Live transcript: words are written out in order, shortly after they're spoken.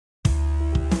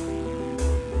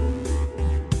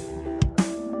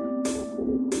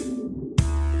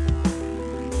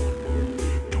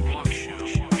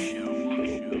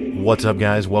What's up,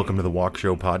 guys? Welcome to the Walk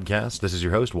Show podcast. This is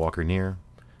your host, Walker Neer.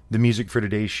 The music for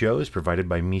today's show is provided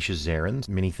by Misha Zarin.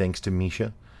 Many thanks to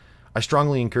Misha. I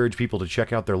strongly encourage people to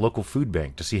check out their local food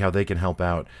bank to see how they can help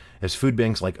out, as food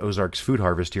banks like Ozark's Food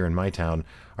Harvest here in my town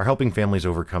are helping families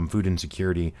overcome food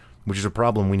insecurity, which is a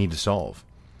problem we need to solve.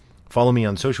 Follow me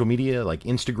on social media like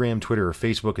Instagram, Twitter, or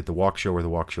Facebook at The Walk Show or The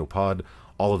Walk Show Pod.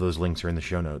 All of those links are in the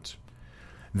show notes.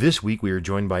 This week, we are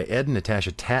joined by Ed and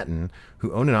Natasha Tatton,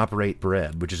 who own and operate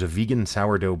BReD, which is a vegan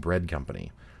sourdough bread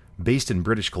company. Based in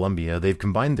British Columbia, they've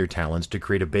combined their talents to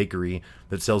create a bakery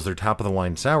that sells their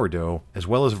top-of-the-line sourdough, as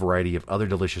well as a variety of other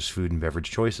delicious food and beverage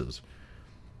choices.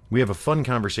 We have a fun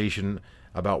conversation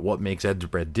about what makes Ed's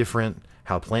Bread different,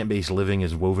 how plant-based living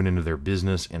is woven into their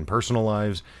business and personal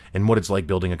lives, and what it's like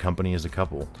building a company as a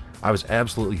couple. I was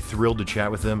absolutely thrilled to chat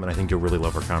with them, and I think you'll really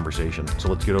love our conversation. So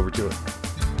let's get over to it.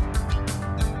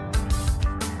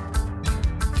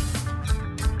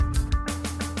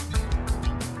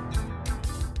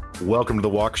 Welcome to the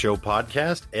Walk Show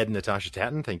podcast. Ed and Natasha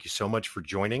Tatton, thank you so much for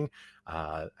joining.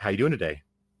 How are you doing today?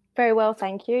 Very well,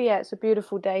 thank you. Yeah, it's a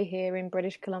beautiful day here in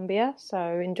British Columbia,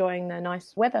 so enjoying the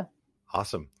nice weather.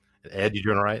 Awesome. Ed, you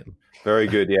doing all right? Very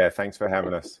good, yeah. Thanks for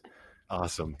having us.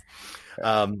 Awesome.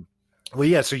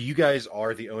 So you guys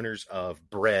are the owners of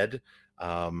BReD,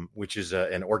 which is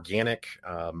an organic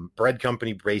bread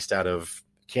company based out of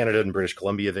Canada and British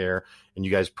Columbia there, and you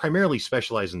guys primarily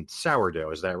specialize in sourdough,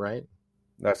 is that right?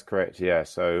 That's correct, yeah.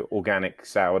 So organic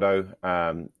sourdough,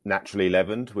 naturally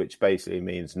leavened, which basically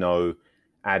means no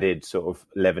added sort of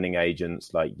leavening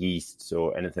agents like yeasts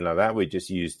or anything like that. We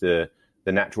just use the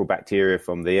natural bacteria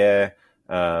from the air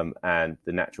and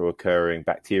the natural occurring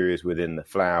bacteria within the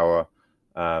flour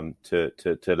to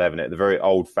leaven it the very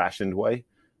old-fashioned way.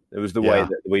 It was the way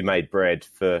that we made bread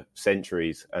for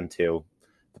centuries until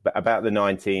about the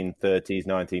 1930s,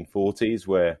 1940s,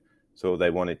 where sort of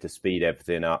they wanted to speed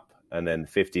everything up. And then the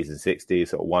 50s and 60s,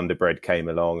 sort of Wonder Bread came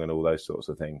along and all those sorts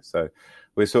of things. So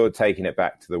we're sort of taking it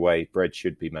back to the way bread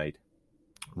should be made.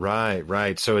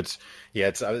 Right. So it's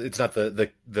not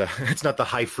the it's not the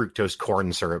high fructose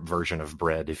corn syrup version of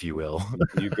bread, if you will.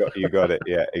 You got it.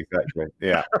 Yeah, exactly.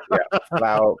 Yeah.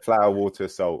 Flour, water,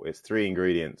 salt. It's 3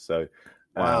 ingredients. So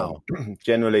wow.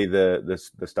 Generally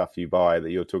the stuff you buy that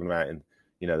you're talking about in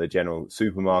the general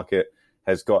supermarket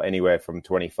has got anywhere from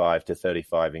 25 to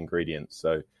 35 ingredients.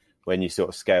 So when you sort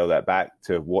of scale that back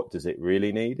to what does it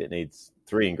really need, it needs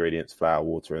 3 ingredients: flour,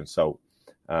 water, and salt.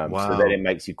 Wow. So then it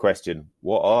makes you question,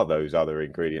 what are those other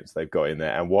ingredients they've got in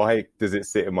there? And why does it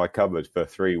sit in my cupboard for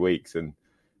 3 weeks and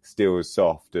still is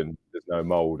soft and there's no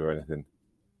mold or anything?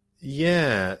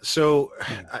 Yeah. So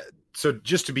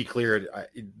just to be clear,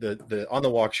 the on the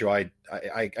Walk Show, I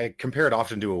compare it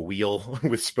often to a wheel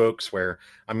with spokes, where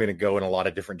I'm going to go in a lot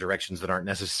of different directions that aren't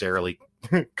necessarily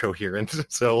coherent.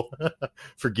 So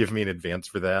forgive me in advance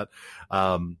for that.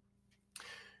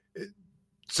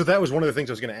 So that was one of the things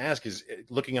I was going to ask, is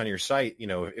looking on your site,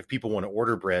 if people want to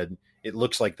order bread, it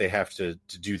looks like they have to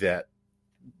do that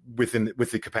with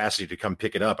the capacity to come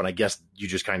pick it up. And I guess you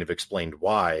just kind of explained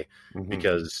why,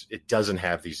 because it doesn't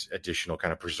have these additional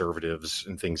kind of preservatives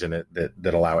and things in it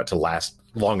that allow it to last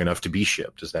long enough to be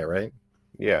shipped. Is that right?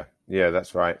 Yeah,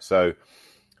 that's right. So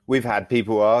we've had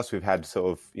people ask, we've had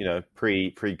sort of,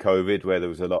 pre-COVID, where there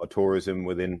was a lot of tourism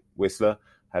within Whistler,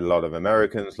 had a lot of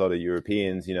Americans, a lot of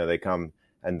Europeans, they come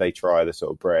and they try the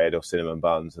sort of bread or cinnamon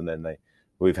buns, and then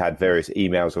we've had various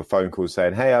emails or phone calls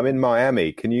saying, "Hey, I'm in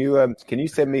Miami. Can you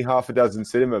send me half a dozen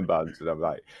cinnamon buns?" And I'm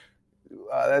like,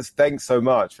 "Thanks so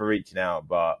much for reaching out,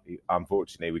 but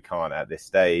unfortunately, we can't at this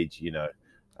stage.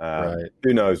 Right.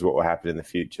 Who knows what will happen in the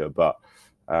future?" But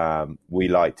we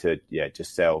like to,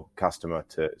 just sell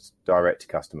direct to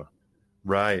customer.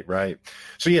 Right.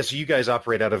 So you guys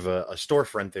operate out of a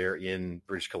storefront there in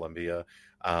British Columbia.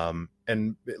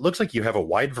 And it looks like you have a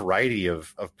wide variety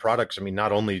of products. I mean,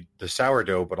 not only the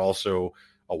sourdough, but also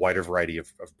a wider variety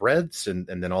of breads and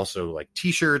then also like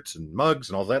T-shirts and mugs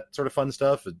and all that sort of fun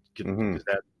stuff. Can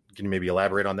you maybe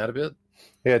elaborate on that a bit?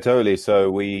 Yeah, totally. So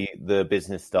the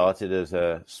business started as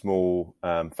a small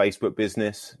Facebook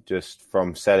business, just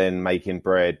from making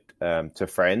bread to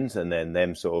friends, and then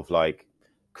them sort of like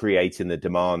creating the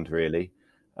demand, really.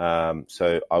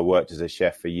 So I worked as a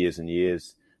chef for years and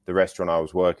years. The restaurant I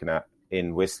was working at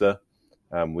in Whistler,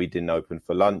 we didn't open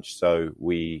for lunch, so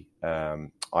I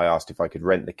asked if I could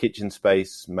rent the kitchen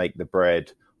space, make the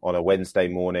bread on a Wednesday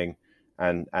morning,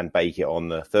 and bake it on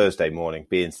the Thursday morning.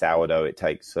 Being sourdough, it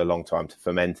takes a long time to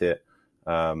ferment it,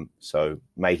 so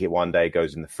make it one day,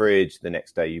 goes in the fridge, the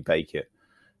next day you bake it.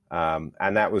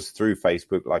 And that was through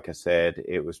Facebook. Like I said,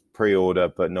 it was pre-order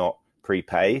but not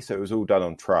prepay, so it was all done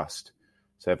on trust.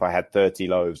 So if I had 30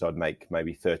 loaves, I'd make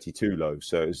maybe 32 loaves.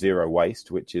 So it was zero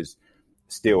waste, which is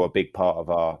still a big part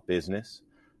of our business.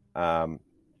 And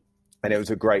it was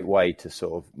a great way to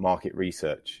sort of market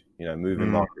research,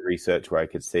 moving market research where I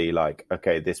could see like,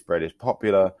 okay, this bread is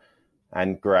popular.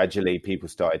 And gradually people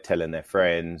started telling their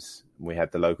friends. We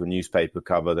had the local newspaper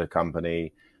cover the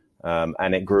company.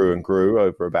 And it grew and grew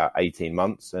over about 18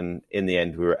 months. And in the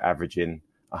end, we were averaging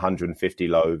 150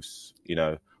 loaves,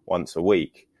 once a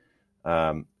week.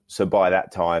 So by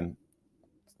that time,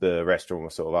 the restaurant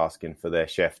was sort of asking for their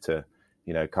chef to,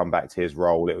 come back to his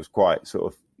role. It was quite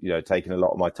sort of, taking a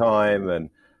lot of my time. And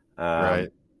Right.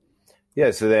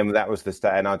 yeah, so then that was the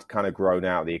state. And I'd kind of grown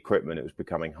out the equipment. It was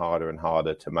becoming harder and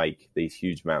harder to make these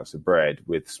huge amounts of bread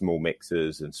with small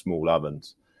mixers and small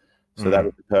ovens. So that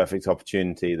was the perfect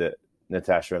opportunity that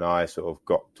Natasha and I sort of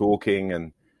got talking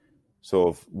and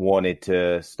sort of wanted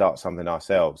to start something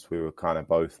ourselves. We were kind of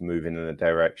both moving in a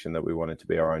direction that we wanted to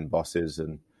be our own bosses,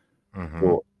 and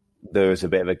thought there was a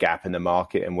bit of a gap in the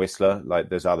market in Whistler. Like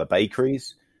there's other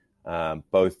bakeries.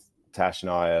 Both Tash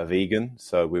and I are vegan.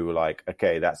 So we were like,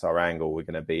 okay, that's our angle. We're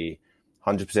going to be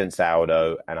 100%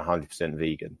 sourdough and 100%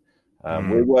 vegan.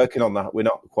 We're working on that. We're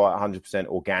not quite 100%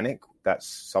 organic. That's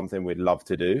something we'd love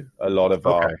to do. A lot of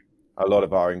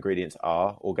our ingredients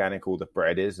are organic. All the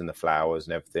bread is, and the flours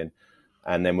and everything.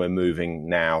 And then we're moving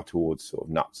now towards sort of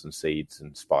nuts and seeds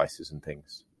and spices and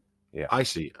things. Yeah, I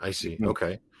see.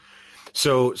 Okay,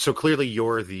 so clearly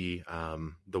you're the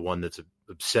one that's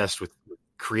obsessed with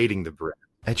creating the bread.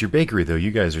 At your bakery, though,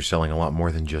 you guys are selling a lot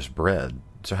more than just bread.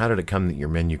 So how did it come that your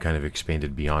menu kind of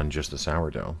expanded beyond just the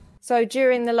sourdough? So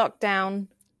during the lockdown,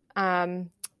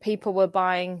 people were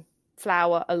buying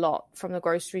flour a lot from the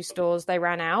grocery stores. They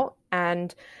ran out,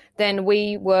 and then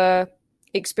we were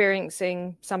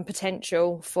experiencing some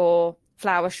potential for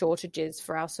flour shortages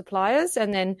for our suppliers.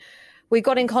 And then we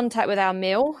got in contact with our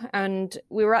mill, and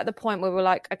we were at the point where we're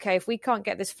like, okay, if we can't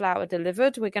get this flour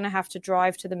delivered, we're going to have to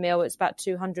drive to the mill. It's about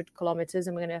 200 kilometers,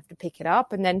 and we're going to have to pick it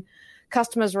up. And then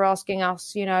customers were asking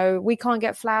us, we can't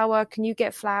get flour. Can you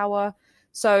get flour?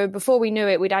 So before we knew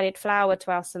it, we'd added flour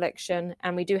to our selection,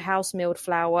 and we do house milled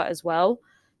flour as well.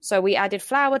 So we added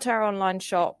flour to our online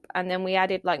shop, and then we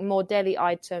added like more deli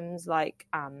items like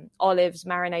olives,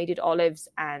 marinated olives,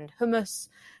 and hummus,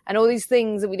 and all these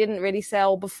things that we didn't really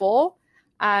sell before.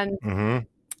 And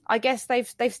I guess they've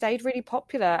stayed really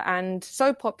popular, and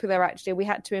so popular actually we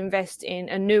had to invest in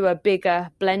a newer, bigger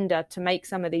blender to make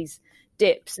some of these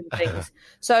dips and things.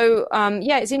 So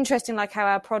it's interesting like how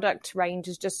our product range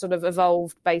has just sort of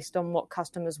evolved based on what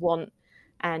customers want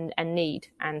and need.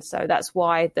 And so that's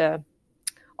why the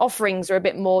offerings are a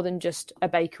bit more than just a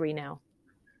bakery now.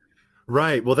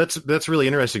 Right. Well, that's really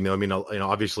interesting, though. I mean,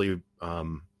 obviously,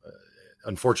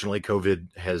 unfortunately,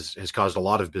 COVID has caused a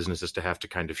lot of businesses to have to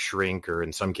kind of shrink, or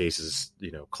in some cases,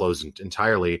 close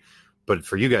entirely. But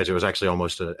for you guys, it was actually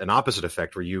almost an opposite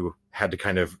effect, where you had to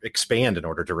kind of expand in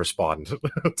order to respond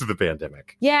to the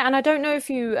pandemic. Yeah, and I don't know if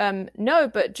you know,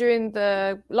 but during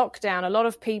the lockdown, a lot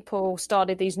of people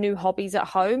started these new hobbies at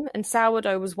home, and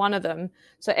sourdough was one of them.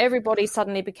 So everybody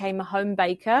suddenly became a home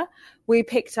baker. We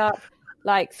picked up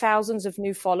like thousands of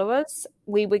new followers.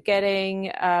 We were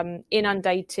getting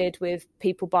inundated with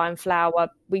people buying flour.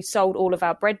 We sold all of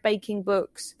our bread baking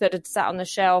books that had sat on the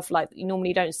shelf. Like you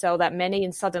normally don't sell that many.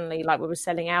 And suddenly like we were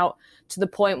selling out to the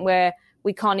point where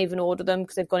we can't even order them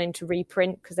because they've gone into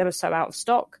reprint because they were so out of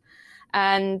stock.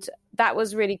 And that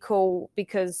was really cool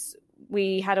because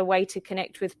we had a way to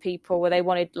connect with people where they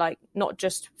wanted like not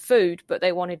just food, but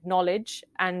they wanted knowledge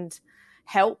and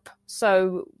help.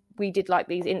 So we did like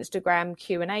these Instagram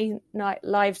Q&A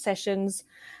live sessions,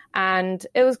 and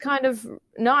it was kind of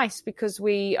nice because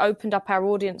we opened up our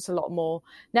audience a lot more.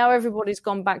 Now everybody's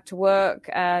gone back to work,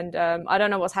 and I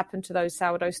don't know what's happened to those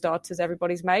sourdough starters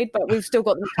everybody's made, but we've still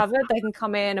got them covered. They can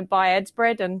come in and buy Ed's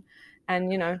bread, and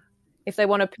if they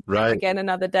want to pick up again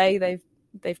another day,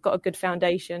 they've got a good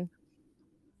foundation.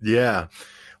 Yeah.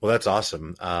 Well, that's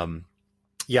awesome.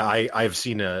 Yeah, I've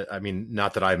seen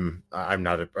not that I'm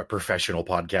not a professional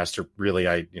podcaster, really.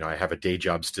 I have a day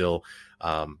job still,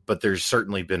 but there's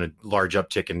certainly been a large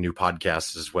uptick in new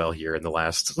podcasts as well here in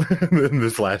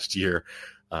this last year.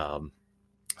 So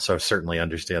I certainly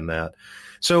understand that.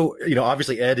 So,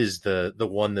 obviously Ed is the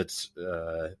one that's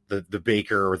the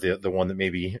baker, or the one that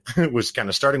maybe was kind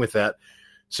of starting with that.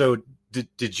 So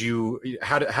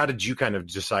how did you kind of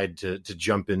decide to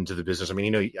jump into the business? I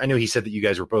mean, I know he said that you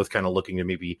guys were both kind of looking to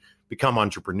maybe become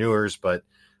entrepreneurs, but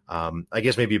I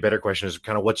guess maybe a better question is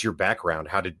kind of what's your background?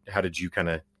 How did you kind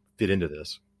of fit into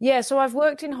this? Yeah, so I've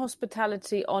worked in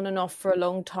hospitality on and off for a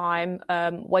long time,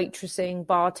 waitressing,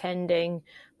 bartending,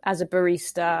 as a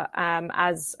barista,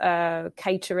 as a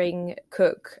catering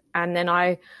cook. And then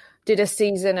I did a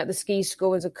season at the ski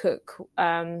school as a cook,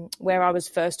 where I was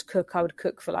first cook. I would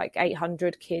cook for like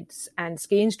 800 kids and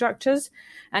ski instructors.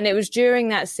 And it was during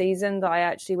that season that I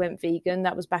actually went vegan.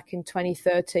 That was back in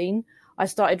 2013. I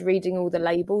started reading all the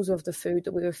labels of the food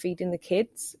that we were feeding the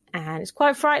kids. And it's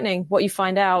quite frightening what you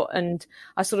find out. And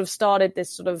I sort of started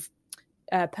this sort of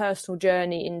personal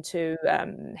journey into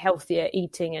healthier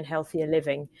eating and healthier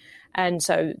living. And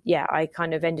so, yeah, I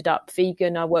kind of ended up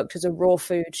vegan. I worked as a raw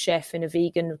food chef in a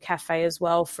vegan cafe as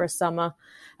well for a summer.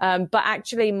 But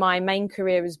actually, my main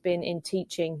career has been in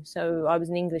teaching. So I was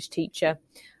an English teacher.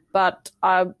 But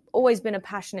I've always been a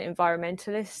passionate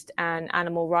environmentalist and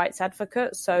animal rights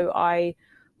advocate. So I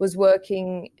was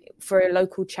working for a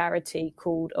local charity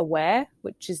called AWARE,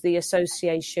 which is the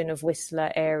Association of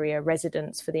Whistler Area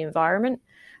Residents for the Environment.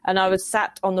 And I was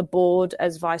sat on the board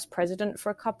as vice president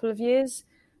for a couple of years.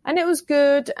 And it was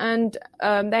good. And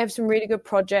they have some really good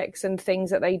projects and things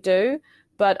that they do.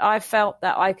 But I felt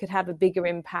that I could have a bigger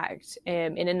impact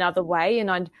in another way. And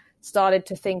I started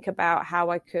to think about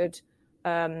how I could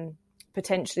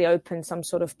potentially open some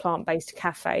sort of plant-based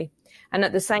cafe. And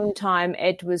at the same time,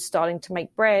 Ed was starting to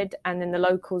make bread. And then the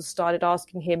locals started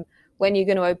asking him, when are you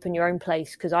going to open your own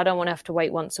place? Because I don't want to have to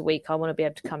wait once a week. I want to be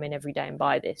able to come in every day and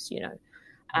buy this, you know.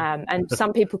 And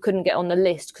some people couldn't get on the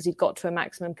list because he'd got to a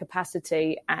maximum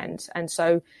capacity. And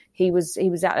so he was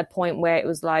at a point where it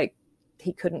was like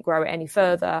he couldn't grow it any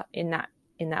further in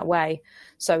that way.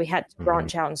 So he had to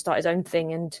branch out and start his own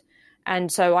thing.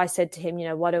 And so I said to him, you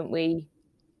know, why don't we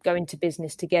go into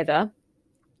business together?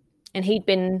 And he'd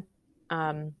been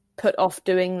put off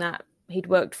doing that. He'd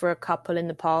worked for a couple in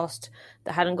the past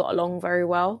that hadn't got along very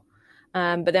well.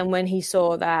 But then when he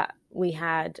saw that we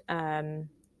had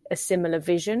a similar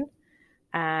vision,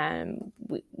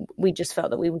 we just felt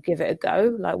that we would give it a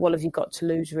go. Like, what have you got to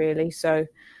lose, really? So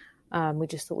we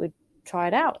just thought we'd try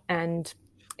it out. And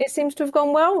it seems to have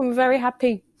gone well. I'm very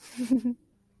happy.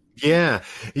 Yeah.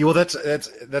 Well,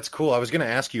 that's cool. I was going to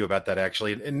ask you about that,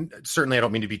 actually. And certainly I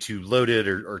don't mean to be too loaded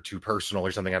or too personal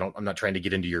or something. I'm not trying to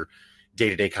get into your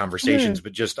day-to-day conversations,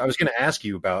 but just, I was going to ask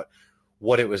you about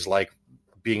what it was like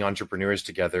being entrepreneurs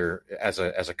together as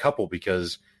a couple,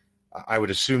 because I would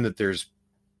assume that there's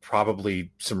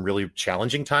probably some really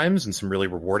challenging times and some really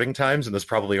rewarding times, and those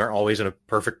probably aren't always in a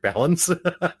perfect balance.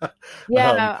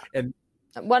 Yeah. And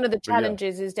one of the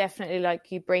challenges is definitely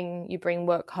like you bring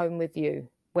work home with you.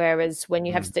 Whereas when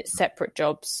you have separate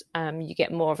jobs, you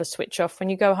get more of a switch off when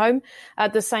you go home.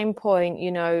 At the same point,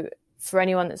 you know, for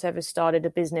anyone that's ever started a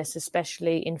business,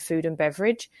 especially in food and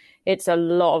beverage, it's a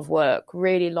lot of work,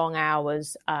 really long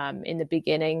hours in the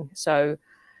beginning. So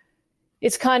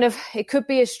it's it could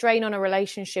be a strain on a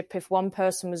relationship if one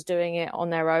person was doing it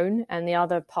on their own and the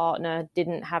other partner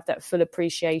didn't have that full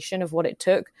appreciation of what it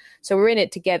took. So we're in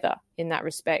it together in that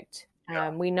respect.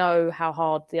 We know how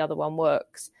hard the other one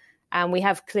works. And we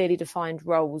have clearly defined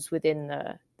roles within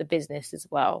the business as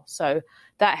well. So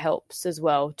that helps as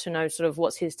well to know sort of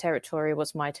what's his territory,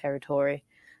 what's my territory,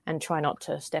 and try not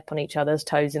to step on each other's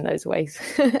toes in those ways.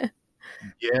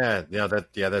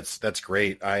 That's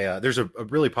great. There's a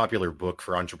really popular book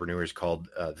for entrepreneurs called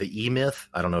The E-Myth.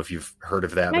 I don't know if you've heard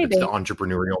of that, Maybe. But it's the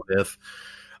entrepreneurial myth.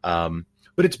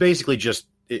 But it's basically just,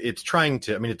 it's trying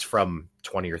to, I mean, it's from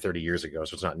 20 or 30 years ago,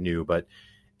 so it's not new, but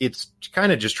it's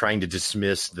kind of just trying to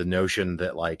dismiss the notion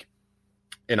that like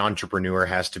an entrepreneur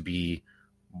has to be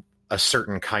a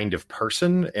certain kind of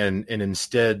person, and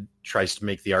instead tries to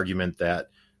make the argument that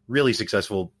really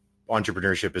successful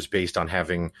entrepreneurship is based on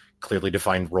having clearly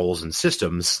defined roles and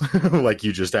systems like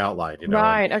you just outlined, you know?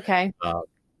 Right. Okay.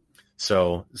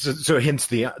 So hence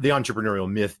the entrepreneurial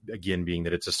myth, again, being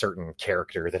that it's a certain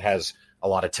character that has a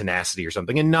lot of tenacity or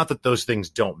something. And not that those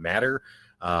things don't matter,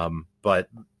 but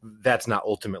that's not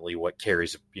ultimately what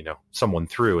carries, you know, someone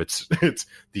through. It's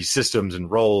these systems and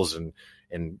roles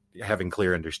and having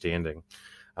clear understanding.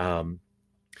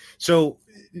 So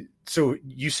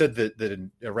you said that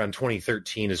in around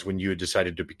 2013 is when you had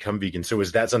decided to become vegan. So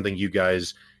is that something you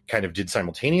guys kind of did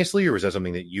simultaneously, or was that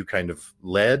something that you kind of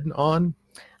led on?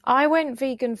 I went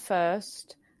vegan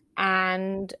first,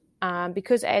 and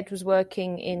because Ed was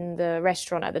working in the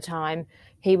restaurant at the time,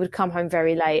 he would come home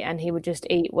very late and he would just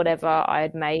eat whatever I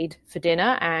had made for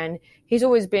dinner. And he's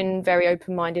always been very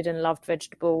open-minded and loved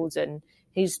vegetables, and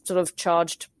he's sort of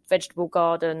charged vegetable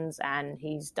gardens, and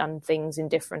he's done things in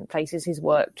different places he's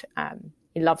worked.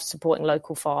 He loves supporting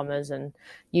local farmers and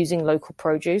using local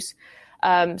produce.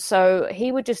 So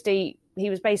he would just eat.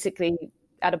 He was basically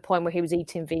at a point where he was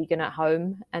eating vegan at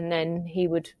home, and then he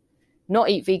would not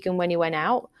eat vegan when he went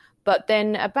out. But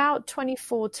then about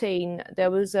 2014,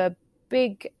 there was a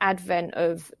big advent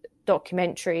of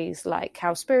documentaries like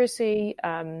Cowspiracy,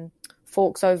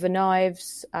 Forks Over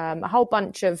Knives, a whole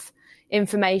bunch of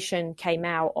information came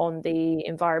out on the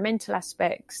environmental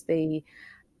aspects, the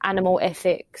animal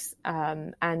ethics,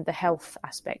 and the health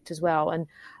aspect as well.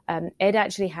 And Ed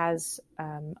actually has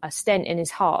a stent in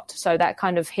his heart. So that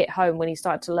kind of hit home when he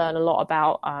started to learn a lot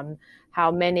about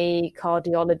how many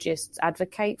cardiologists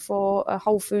advocate for a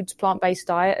whole foods plant-based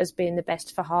diet as being the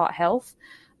best for heart health.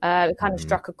 It kind of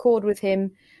struck a chord with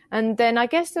him. And then I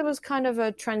guess there was kind of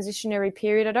a transitionary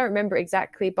period. I don't remember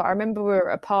exactly, but I remember we were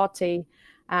at a party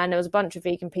and there was a bunch of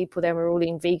vegan people there. We were all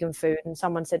eating vegan food. And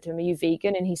someone said to him, "Are you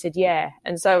vegan?" And he said, "Yeah."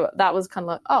 And so that was kind of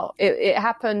like, oh, it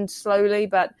happened slowly.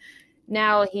 But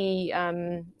now he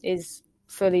is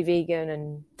fully vegan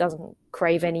and doesn't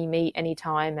crave any meat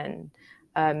anytime,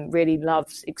 and really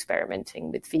loves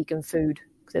experimenting with vegan food.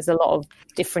 There's a lot of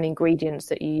different ingredients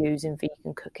that you use in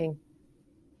vegan cooking.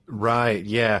 Right.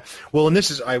 Yeah. Well, and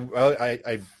this is,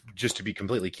 I just to be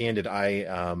completely candid,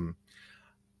 I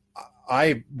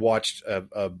watched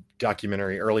a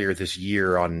documentary earlier this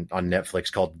year on Netflix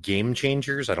called Game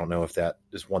Changers. I don't know if that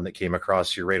is one that came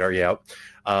across your radar. Yeah.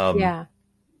 Yeah.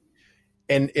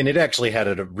 And it actually had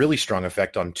a really strong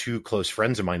effect on two close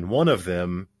friends of mine. One of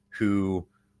them who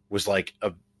was like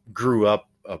grew up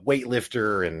a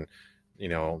weightlifter, and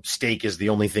steak is the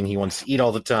only thing he wants to eat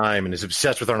all the time, and is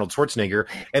obsessed with Arnold Schwarzenegger.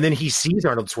 And then he sees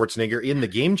Arnold Schwarzenegger in the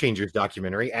Game Changers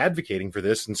documentary advocating for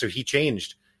this. And so he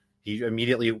changed. He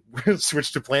immediately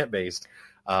switched to plant-based.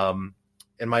 And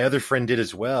my other friend did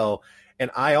as well.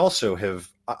 And I also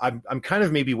I'm kind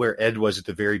of maybe where Ed was at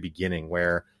the very beginning,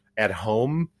 where at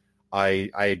home,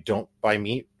 I don't buy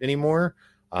meat anymore.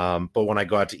 But when I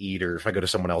go out to eat, or if I go to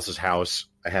someone else's house,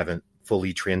 I haven't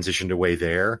fully transitioned away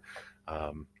there.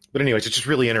 But anyways, it's just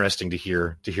really interesting to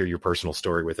hear your personal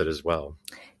story with it as well.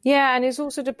 Yeah, and it's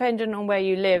also dependent on where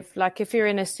you live. Like if you're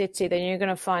in a city, then you're going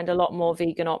to find a lot more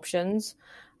vegan options,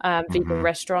 vegan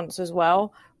restaurants as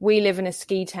well. We live in a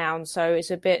ski town, so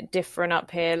it's a bit different up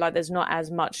here. Like there's not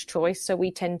as much choice, so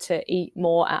we tend to eat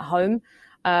more at home.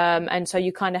 And so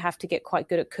you kind of have to get quite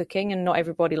good at cooking, and not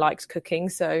everybody likes cooking.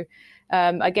 So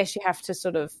I guess you have to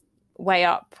sort of weigh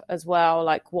up as well,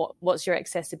 like what's your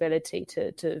accessibility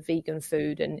to vegan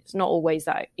food, and it's not always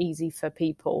that easy for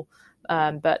people.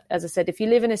 But as I said, if you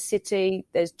live in a city,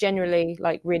 there's generally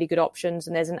like really good options,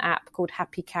 and there's an app called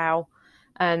Happy Cow,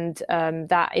 and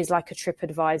that is like a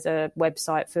TripAdvisor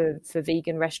website for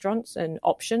vegan restaurants and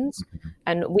options.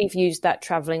 And we've used that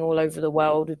traveling all over the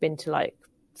world. We've been to like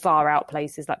far out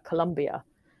places like Colombia,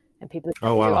 and people say,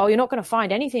 oh, you're not going to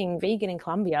find anything vegan in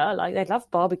Colombia. Like they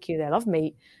love barbecue, they love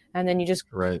meat. And then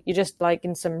you're just like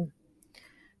in some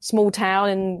small town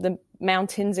in the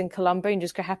mountains in Colombia, and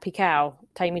just go, Happy Cow,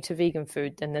 take me to vegan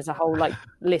food. And there's a whole like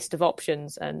list of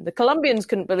options. And the Colombians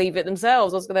couldn't believe it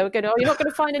themselves. They were going, oh, you're not going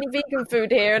to find any vegan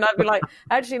food here. And I'd be like,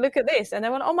 actually, look at this. And they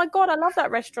went, oh my God, I love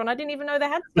that restaurant. I didn't even know they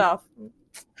had stuff.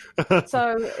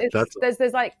 So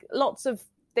there's like lots of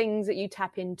things that you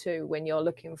tap into when you're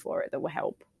looking for it that will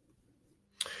help.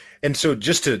 And so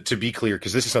just to be clear,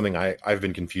 because this is something I've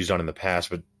been confused on in the past,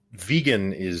 but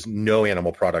vegan is no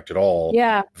animal product at all.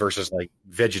 Yeah. Versus like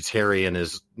vegetarian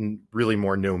is really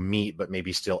more no meat, but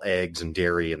maybe still eggs and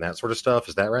dairy and that sort of stuff.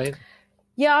 Is that right?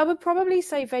 Yeah, I would probably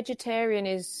say vegetarian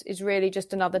is really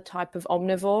just another type of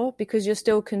omnivore, because you're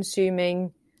still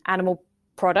consuming animal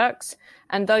products.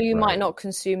 And though you might not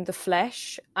consume the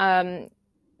flesh, the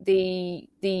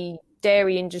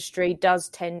dairy industry does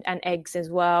tend, and eggs as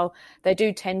well, they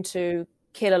do tend to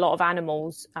kill a lot of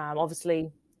animals.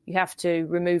 Obviously, you have to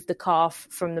remove the calf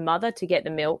from the mother to get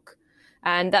the milk.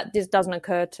 And that just doesn't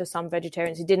occur to some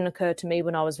vegetarians. It didn't occur to me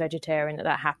when I was vegetarian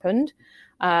that happened.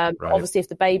 Obviously, if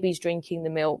the baby's drinking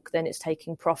the milk, then it's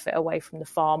taking profit away from the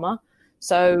farmer.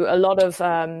 So a lot of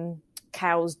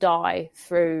cows die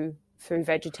through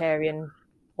vegetarian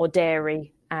or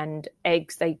dairy, and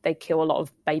eggs, they kill a lot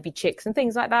of baby chicks and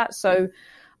things like that. So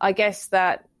I guess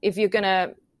that if you're going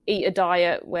to eat a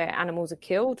diet where animals are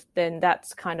killed, then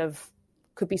that's kind of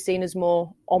could be seen as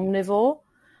more omnivore.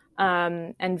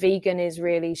 And vegan is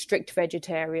really strict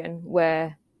vegetarian,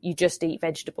 where you just eat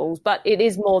vegetables. But it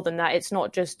is more than that. It's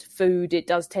not just food. It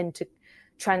does tend to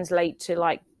translate to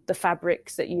like the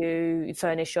fabrics that you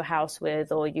furnish your house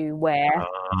with or you wear,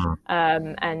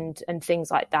 and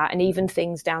things like that. And even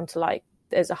things down to like,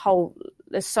 there's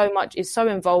so much, it's so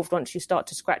involved once you start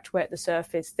to scratch away at the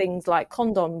surface. Things like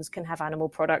condoms can have animal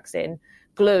products in,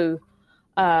 glue,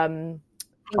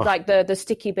 like the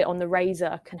sticky bit on the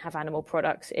razor can have animal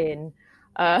products in.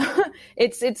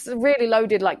 It's really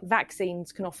loaded. Like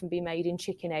vaccines can often be made in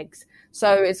chicken eggs.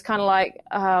 So it's kind of like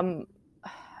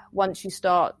once you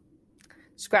start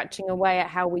scratching away at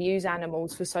how we use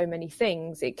animals for so many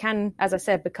things, it can, as I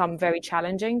said, become very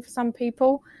challenging for some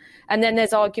people. And then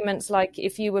there's arguments like,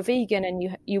 if you were vegan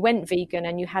and you went vegan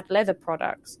and you had leather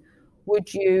products,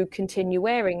 would you continue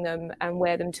wearing them and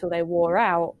wear them till they wore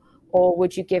out, or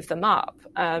would you give them up?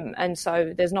 And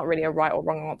so there's not really a right or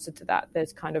wrong answer to that.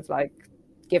 There's kind of like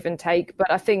give and take.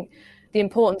 But I think the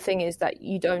important thing is that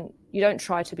you don't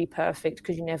try to be perfect,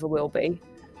 because you never will be.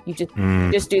 You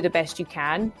just do the best you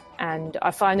can. And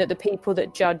I find that the people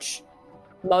that judge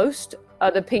most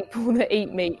are the people that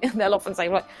eat meat. And they'll often say,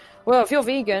 like, well, if you're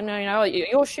vegan, you know,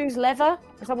 your shoes leather?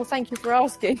 I said, well, thank you for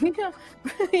asking.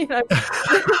 You know,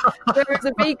 whereas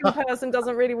a vegan person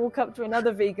doesn't really walk up to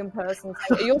another vegan person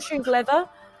and say, are your shoes leather?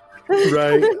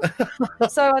 Right.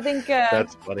 So I think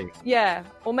that's funny. Yeah,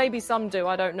 or maybe some do,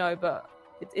 I don't know, but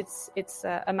it's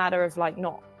a matter of like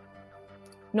not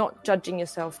judging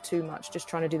yourself too much, just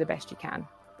trying to do the best you can.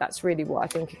 That's really what I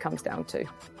think it comes down to.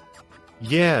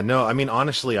 Yeah, no, I mean,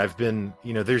 honestly, I've been,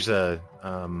 you know, there's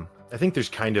I think there's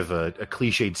kind of a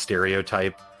cliched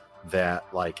stereotype that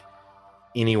like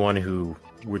anyone who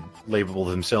would label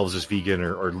themselves as vegan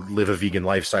or live a vegan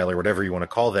lifestyle or whatever you want to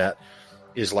call that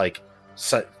is like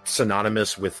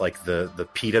synonymous with like the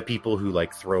PETA people who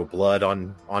like throw blood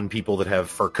on people that have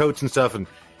fur coats and stuff. And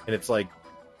it's like,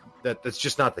 that's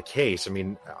just not the case. I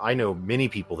mean, I know many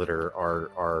people that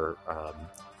are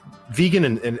vegan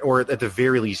and or at the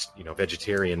very least, you know,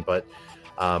 vegetarian, but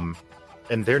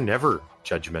and they're never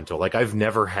judgmental. Like I've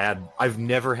never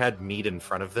had meat in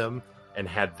front of them and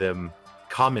had them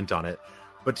comment on it.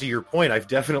 But to your point, I've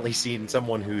definitely seen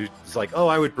someone who's like, oh,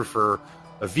 I would prefer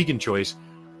a vegan choice.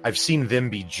 I've seen them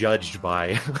be judged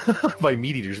by by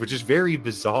meat eaters, which is very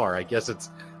bizarre. I guess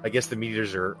the meat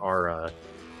eaters are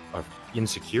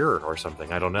insecure or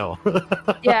something. I don't know.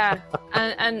 Yeah,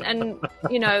 and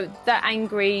you know, that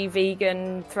angry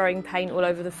vegan throwing paint all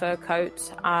over the fur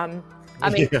coat. I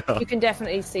mean, yeah. You can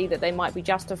definitely see that they might be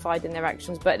justified in their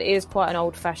actions, but it is quite an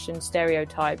old-fashioned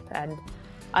stereotype, and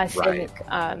I think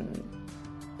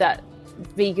that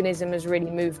veganism has really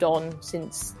moved on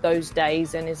since those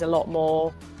days and is a lot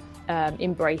more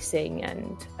embracing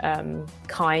and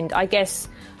kind. I guess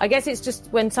it's just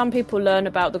when some people learn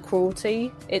about the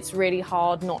cruelty, it's really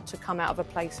hard not to come out of a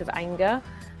place of anger.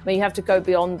 But you have to go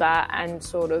beyond that and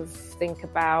sort of think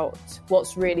about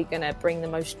what's really going to bring the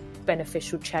most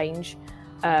beneficial change,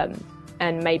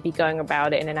 and maybe going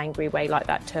about it in an angry way like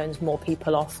that turns more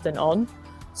people off than on.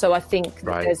 So I think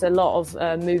that there's a lot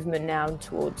of movement now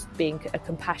towards being a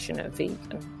compassionate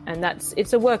vegan, and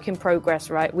it's a work in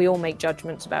progress, right? We all make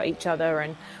judgments about each other,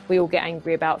 and we all get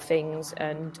angry about things,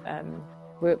 and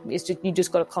you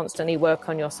just got to constantly work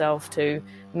on yourself to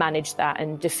manage that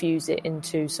and diffuse it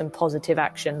into some positive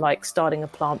action, like starting a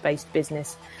plant-based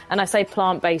business. And I say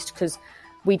plant-based because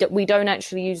we don't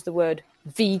actually use the word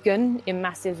vegan in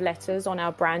massive letters on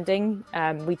our branding.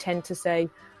 We tend to say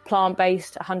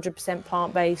plant-based, 100%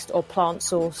 plant-based, or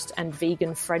plant-sourced and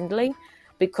vegan-friendly,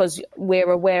 because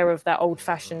we're aware of that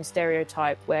old-fashioned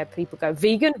stereotype where people go,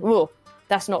 vegan? Oh,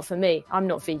 that's not for me. I'm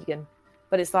not vegan.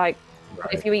 But it's like,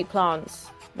 if you eat plants,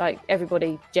 like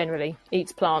everybody generally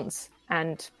eats plants,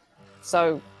 and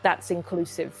so that's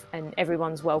inclusive and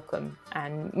everyone's welcome.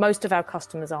 And most of our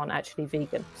customers aren't actually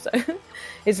vegan. So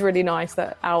it's really nice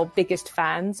that our biggest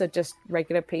fans are just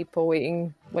regular people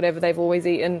eating whatever they've always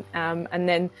eaten. And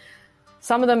then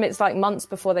some of them, it's like months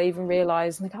before they even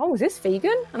realise, and they go, oh, is this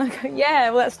vegan? And I go, yeah,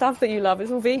 well, that stuff that you love,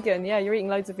 it's all vegan. Yeah, you're eating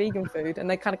loads of vegan food. And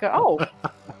they kind of go,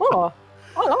 oh,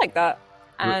 I like that.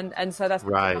 And so that's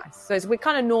nice. So we're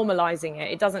kind of normalizing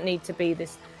it. It doesn't need to be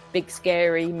this big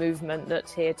scary movement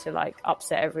that's here to like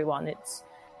upset everyone.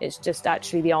 It's just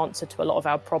actually the answer to a lot of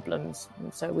our problems,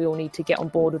 and so we all need to get on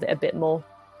board with it a bit more.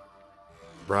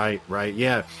 Right,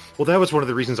 yeah. Well, that was one of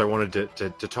the reasons I wanted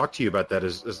to talk to you about that,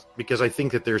 is because I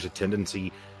think that there's a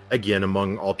tendency, again,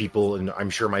 among all people, and I'm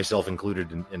sure myself included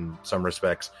in some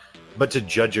respects, but to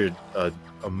judge a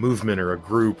movement or a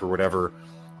group or whatever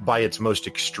by its most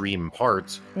extreme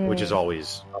parts, which is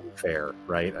always unfair,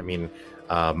 right? I mean,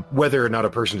 whether or not a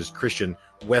person is Christian,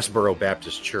 Westboro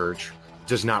Baptist Church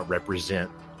does not represent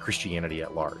Christianity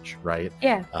at large, right?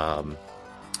 Yeah.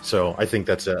 So I think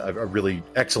that's a really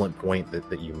excellent point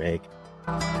that you make.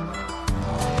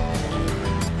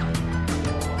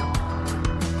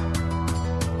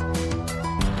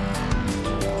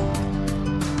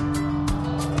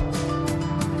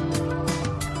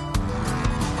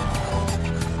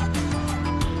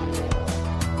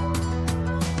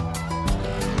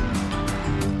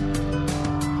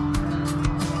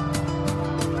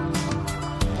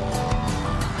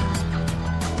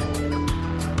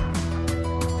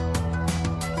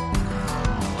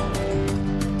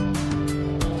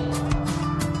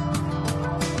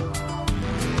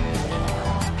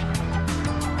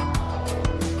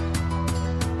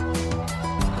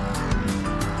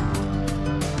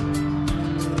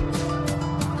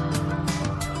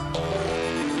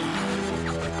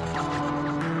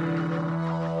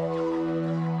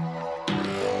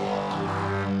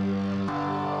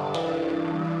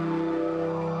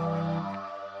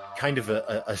 kind of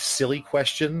a silly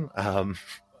question,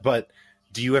 but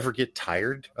do you ever get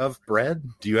tired of bread?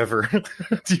 Do you ever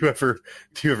do you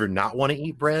ever not want to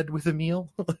eat bread with a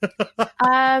meal?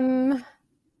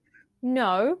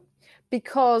 No,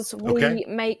 because Okay. we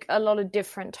make a lot of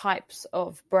different types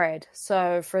of bread.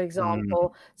 So, for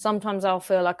example, sometimes I'll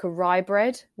feel like a rye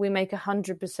bread. We make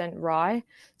 100% rye.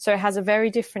 So it has a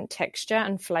very different texture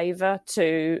and flavor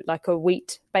to like a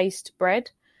wheat-based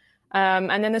bread.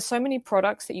 And then there's so many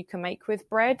products that you can make with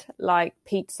bread, like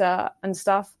pizza and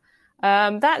stuff.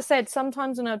 That said,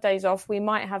 sometimes on our days off, we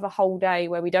might have a whole day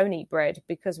where we don't eat bread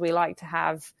because we like to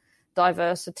have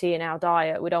diversity in our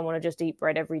diet. We don't want to just eat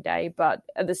bread every day, but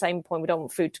at the same point, we don't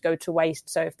want food to go to waste.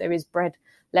 So if there is bread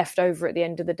left over at the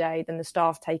end of the day, then the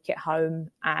staff take it home.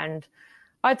 And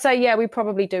I'd say, yeah, we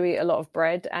probably do eat a lot of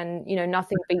bread, and, you know,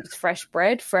 nothing beats fresh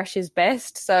bread. Fresh is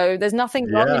best. So there's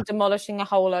nothing wrong in demolishing a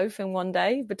whole loaf in one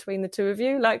day between the two of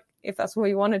you. Like, if that's what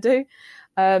you want to do,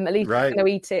 at least you're going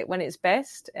to eat it when it's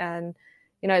best. And,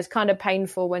 you know, it's kind of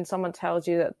painful when someone tells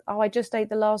you that, oh, I just ate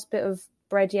the last bit of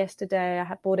bread yesterday. I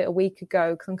had bought it a week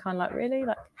ago, because I'm kind of like, really?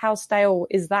 Like, how stale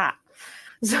is that?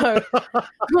 So,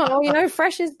 well, you know,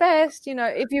 fresh is best. You know,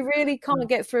 if you really can't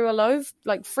get through a loaf,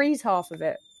 like, freeze half of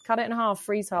it. Cut it in half,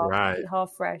 freeze half, eat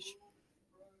half fresh.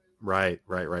 Right.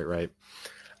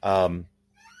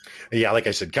 Yeah, like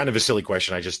I said, kind of a silly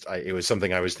question. It was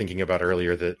something I was thinking about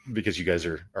earlier, that because you guys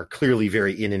are clearly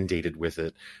very inundated with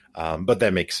it. But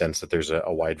that makes sense that there's a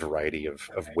wide variety of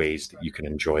ways that you can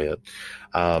enjoy it.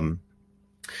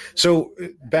 So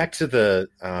back to the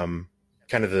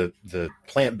kind of the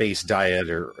plant-based diet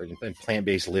or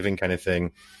plant-based living kind of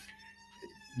thing,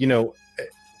 you know,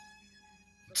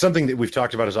 something that we've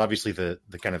talked about is obviously the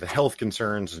kind of the health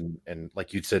concerns, and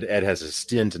like you said, Ed has a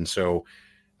stint. And so,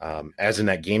 as in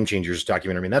that Game Changers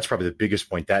documentary, I mean, that's probably the biggest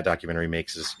point that documentary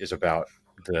makes is about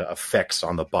the effects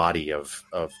on the body of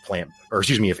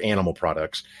animal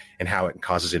products, and how it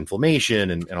causes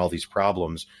inflammation and all these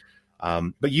problems.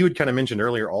 But you had kind of mentioned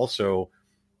earlier also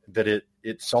that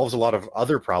it solves a lot of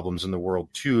other problems in the world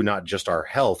too, not just our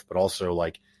health, but also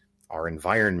like our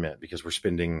environment, because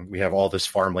we have all this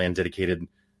farmland dedicated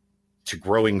to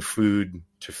growing food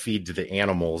to feed to the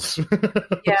animals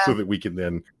so that we can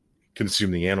then consume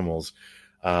the animals.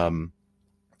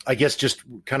 I guess just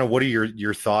kind of what are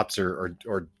your thoughts,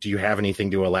 or do you have anything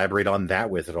to elaborate on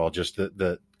that with at all? Just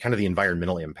the kind of the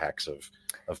environmental impacts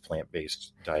of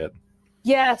plant-based diet.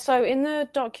 Yeah, so in the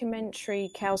documentary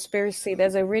Cowspiracy,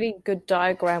 there's a really good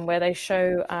diagram where they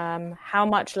show how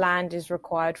much land is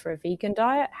required for a vegan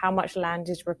diet, how much land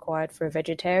is required for a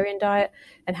vegetarian diet,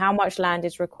 and how much land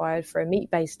is required for a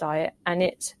meat-based diet. And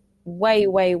it's way,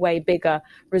 way, way bigger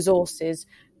resources,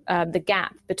 the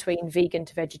gap between vegan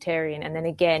to vegetarian, and then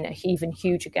again, an even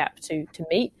huger gap to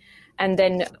meat. And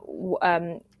then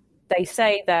they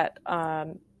say that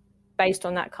based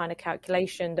on that kind of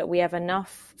calculation, that we have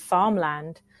enough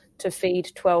farmland to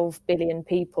feed 12 billion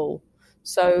people.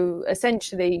 So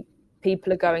essentially,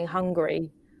 people are going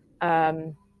hungry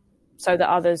so that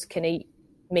others can eat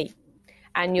meat.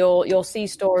 And you'll see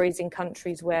stories in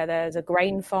countries where there's a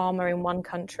grain farmer in one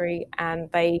country and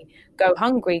they go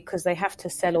hungry because they have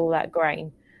to sell all that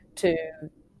grain to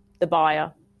the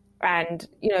buyer. And,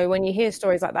 you know, when you hear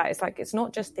stories like that, it's like, it's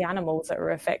not just the animals that are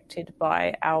affected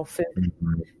by our food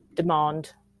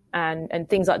demand and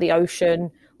things like the ocean,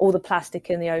 all the plastic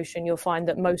in the ocean. You'll find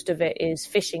that most of it is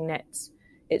fishing nets.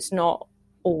 It's not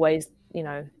always, you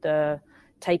know, the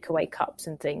takeaway cups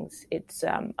and things. It's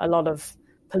a lot of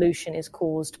pollution is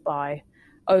caused by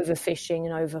overfishing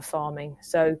and over farming.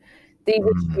 So these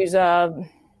issues are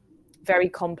very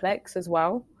complex as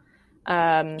well.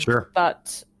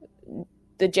 But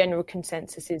the general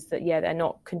consensus is that, yeah, they're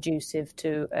not conducive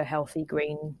to a healthy,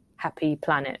 green, happy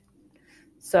planet.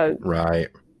 So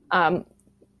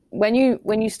when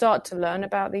you start to learn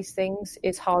about these things,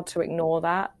 it's hard to ignore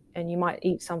that. And you might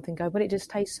eat something, go, but it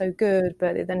just tastes so good.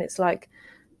 But then it's like,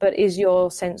 but is your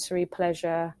sensory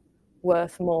pleasure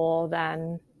worth more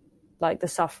than like the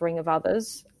suffering of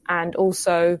others? And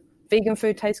also, vegan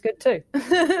food tastes good too.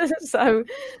 So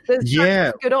there's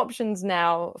good options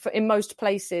now in most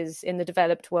places in the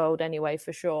developed world anyway,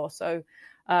 for sure. So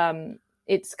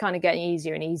it's kind of getting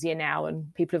easier and easier now,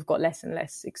 and people have got less and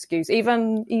less excuse.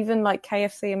 Even like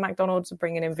KFC and McDonald's are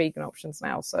bringing in vegan options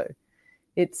now, so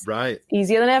it's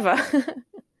easier than ever.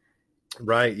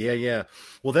 Right. Yeah.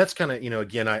 Well, that's kind of, you know,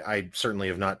 again, I certainly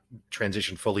have not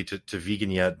transitioned fully to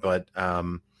vegan yet, but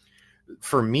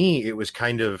for me, it was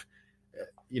kind of,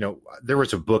 you know, there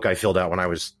was a book I filled out when I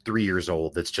was 3 years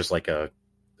old that's just like a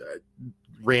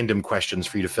random questions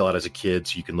for you to fill out as a kid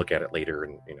so you can look at it later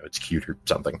and, it's cute or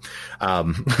something.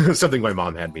 Something my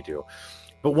mom had me do.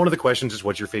 But one of the questions is,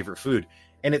 what's your favorite food?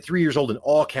 And at 3 years old, in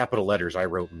all capital letters, I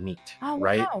wrote meat. Oh,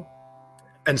 right? Wow.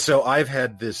 And so I've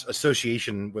had this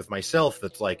association with myself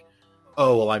that's like,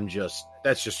 oh, well,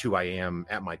 that's just who I am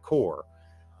at my core.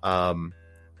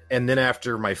 And then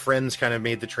after my friends kind of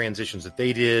made the transitions that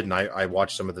they did, and I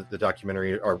watched some of the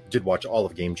documentary, or did watch all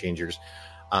of Game Changers,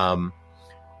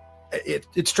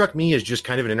 it struck me as just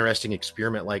kind of an interesting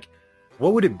experiment. Like,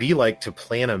 what would it be like to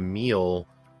plan a meal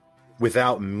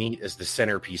without meat as the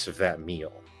centerpiece of that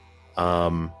meal?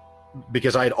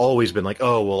 Because I'd always been like,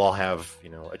 oh, well, I'll have,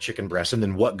 a chicken breast and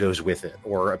then what goes with it,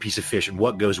 or a piece of fish and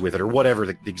what goes with it, or whatever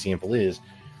the example is.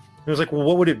 And I was like, well,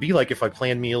 what would it be like if I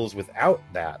planned meals without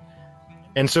that?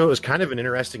 And so it was kind of an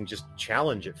interesting just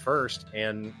challenge at first.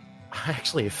 And I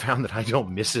actually have found that I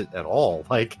don't miss it at all.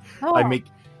 Like,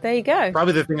 There you go.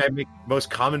 Probably the thing I make most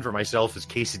common for myself is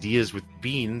quesadillas with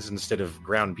beans instead of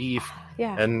ground beef.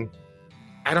 Yeah. And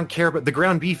I don't care, but the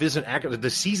ground beef isn't the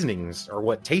seasonings are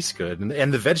what tastes good,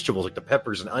 and the vegetables like the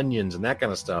peppers and onions and that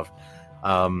kind of stuff.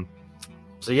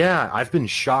 So yeah, I've been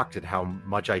shocked at how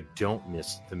much I don't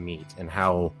miss the meat and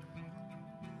how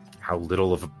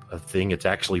little of a thing it's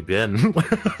actually been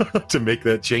to make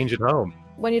that change at home.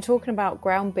 When you're talking about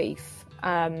ground beef,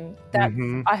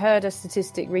 I heard a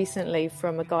statistic recently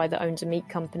from a guy that owns a meat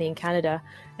company in Canada,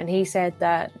 and he said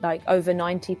that like over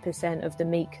 90% of the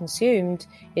meat consumed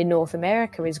in North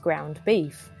America is ground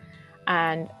beef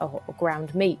or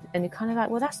ground meat. And you're kind of like,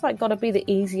 well, that's like got to be the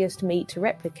easiest meat to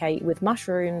replicate with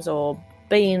mushrooms or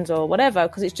beans or whatever,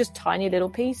 because it's just tiny little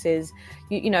pieces.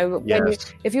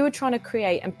 If you were trying to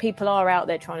create, and people are out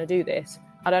there trying to do this,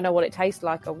 I don't know what it tastes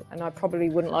like, and I probably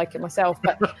wouldn't like it myself,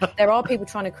 but there are people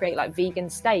trying to create like vegan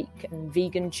steak and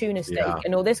vegan tuna steak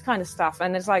and all this kind of stuff.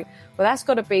 And it's like, well, that's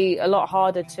got to be a lot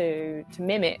harder to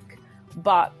mimic.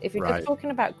 But if you're just talking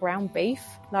about ground beef,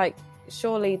 like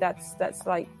surely that's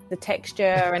like the texture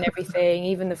and everything,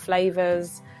 even the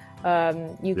flavors,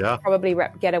 you can probably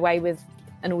get away with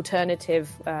an alternative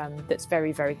that's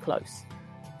very, very close.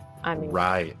 I mean,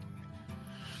 right.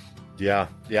 Yeah.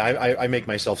 I make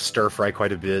myself stir fry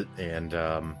quite a bit, and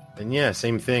yeah,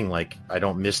 same thing. Like, I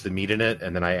don't miss the meat in it,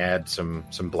 and then I add some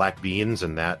black beans,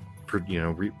 and that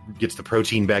gets the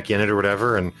protein back in it or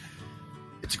whatever, and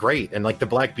it's great. And like, the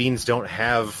black beans don't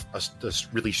have a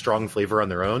really strong flavor on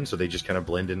their own, so they just kind of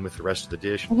blend in with the rest of the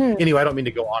dish. Mm-hmm. Anyway, I don't mean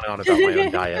to go on and on about my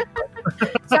own diet.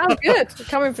 Sounds good.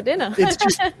 Coming for dinner. It's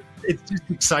just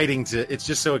exciting it's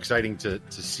just so exciting to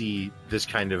see this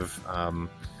kind of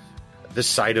this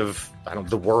side of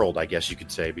the world, I guess you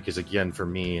could say, because again, for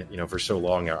me, for so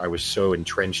long I was so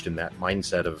entrenched in that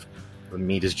mindset of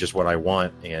meat is just what I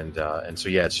want, and so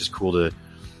yeah, it's just cool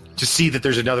to see that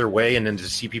there's another way, and then to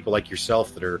see people like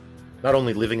yourself that are not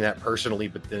only living that personally,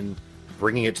 but then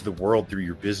bringing it to the world through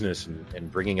your business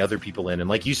and bringing other people in, and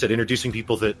like you said, introducing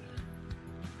people that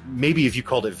maybe if you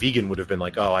called it vegan would have been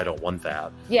like, oh, I don't want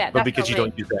that. Yeah, but because you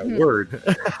don't use that word.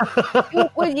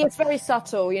 Well, it's very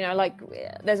subtle, like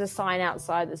there's a sign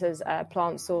outside that says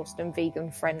plant sourced and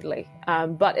vegan friendly.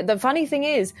 But the funny thing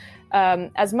is,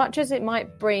 as much as it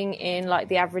might bring in like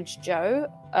the average Joe,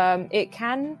 it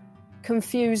can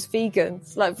confuse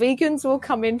vegans. Like, vegans will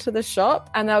come into the shop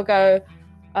and they'll go,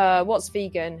 what's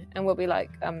vegan? And we'll be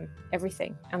like,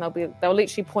 everything. And they'll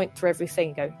literally point through everything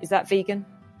and go, is that vegan?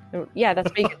 Yeah, that's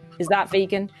vegan. Is that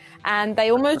vegan? And they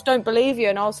almost don't believe you.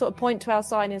 And I'll sort of point to our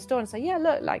sign in store and say, yeah,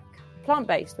 look, like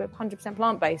plant-based. We're 100%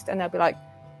 plant-based. And they'll be like,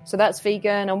 so that's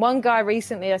vegan. And one guy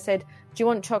recently, I said, do you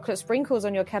want chocolate sprinkles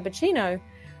on your cappuccino?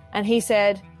 And he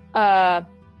said,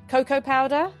 cocoa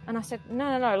powder? And I said,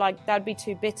 no, like that'd be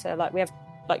too bitter. Like, we have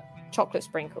like chocolate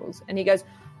sprinkles. And he goes,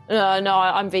 no,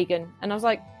 I'm vegan. And I was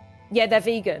like, yeah, they're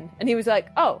vegan. And he was like,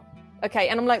 oh, okay.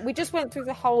 And I'm like, we just went through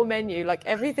the whole menu, like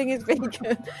everything is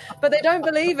vegan. But they don't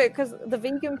believe it, because the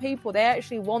vegan people, they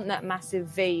actually want that massive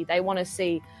V. They want to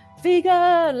see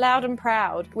vegan, loud and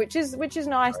proud, which is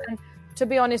nice. And to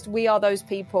be honest, we are those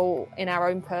people in our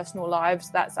own personal lives.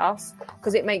 That's us,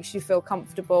 because it makes you feel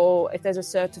comfortable. If there's a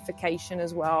certification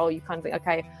as well, you kind of think,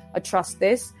 okay, I trust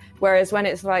this. Whereas when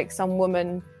it's like some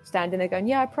woman standing there going,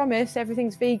 yeah, I promise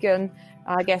everything's vegan,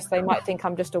 I guess they might think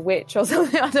I'm just a witch or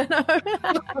something. I don't know.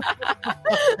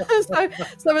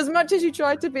 so as much as you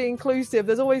try to be inclusive,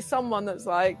 there's always someone that's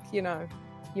like, you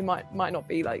might not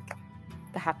be like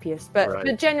the happiest.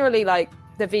 But generally, like,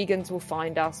 the vegans will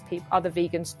find us. Other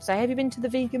vegans say, have you been to the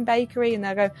vegan bakery? And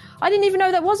they'll go, I didn't even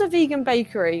know there was a vegan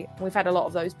bakery. We've had a lot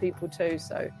of those people too.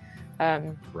 So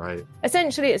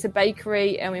essentially it's a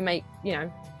bakery, and we make,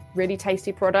 really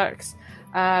tasty products.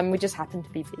 We just happen to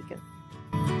be vegan.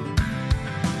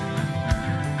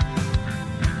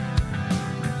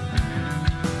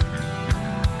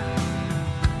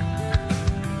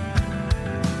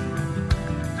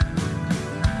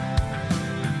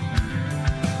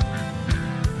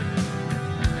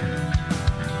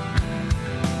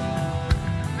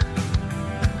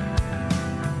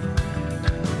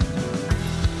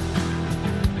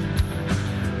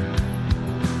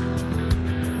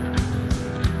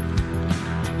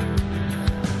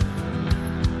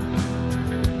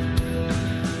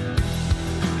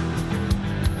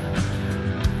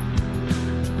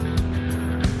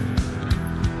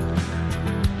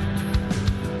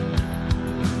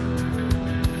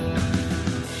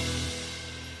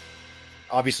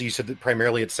 obviously you said that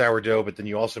primarily it's sourdough, but then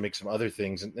you also make some other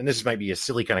things. And this might be a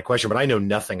silly kind of question, but I know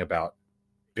nothing about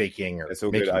baking or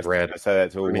making bread. I say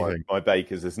that to all my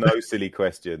bakers. There's no silly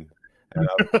question. And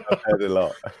I've heard a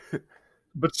lot.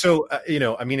 But so,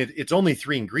 I mean, it's only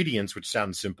 3 ingredients, which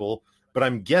sounds simple, but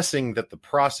I'm guessing that the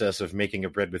process of making a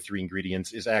bread with 3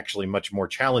 ingredients is actually much more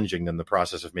challenging than the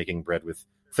process of making bread with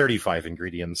 35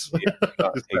 ingredients.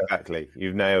 Exactly.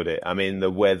 You've nailed it. I mean, the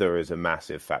weather is a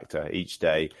massive factor each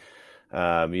day.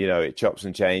 It chops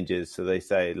and changes. So they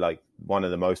say, like, one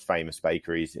of the most famous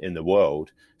bakeries in the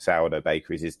world, sourdough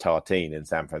bakeries, is Tatton in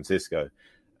San Francisco.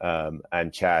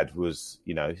 And Chad is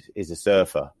a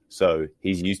surfer. So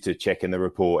he's used to checking the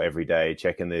report every day,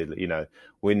 checking the,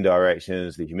 wind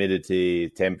directions, the humidity,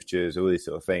 temperatures, all these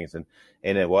sort of things. And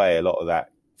in a way, a lot of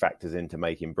that factors into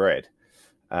making bread.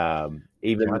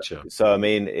 Gotcha. So, I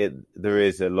mean, there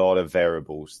is a lot of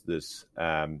variables. There's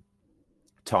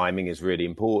timing is really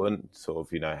important, sort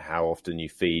of, how often you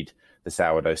feed the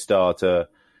sourdough starter.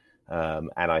 And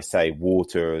I say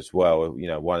water as well,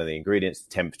 one of the ingredients,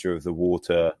 the temperature of the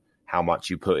water, how much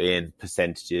you put in,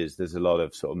 percentages. There's a lot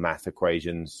of sort of math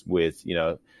equations with,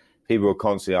 people are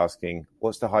constantly asking,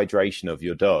 what's the hydration of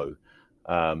your dough?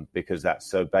 Because that's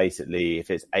so basically, if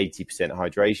it's 80%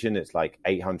 hydration, it's like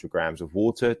 800 grams of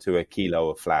water to a kilo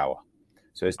of flour.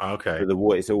 So it's okay.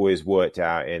 It's always worked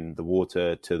out in the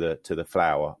water to the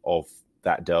flour of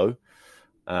that dough.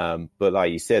 But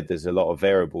like you said, there's a lot of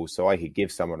variables. So I could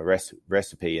give someone a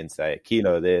recipe and say a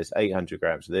kilo of this, 800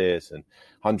 grams of this, and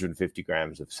 150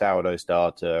 grams of sourdough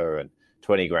starter and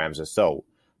 20 grams of salt.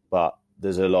 But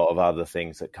there's a lot of other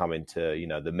things that come into,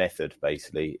 the method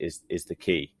basically is the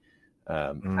key.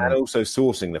 And also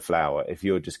sourcing the flour. If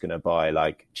you're just going to buy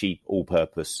like cheap,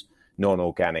 all-purpose,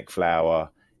 non-organic flour,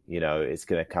 it's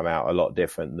going to come out a lot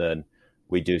different than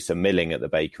we do some milling at the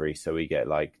bakery. So we get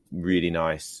like really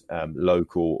nice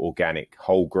local organic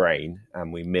whole grain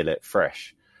and we mill it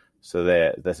fresh. So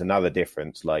there's another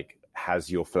difference. Like, has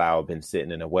your flour been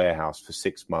sitting in a warehouse for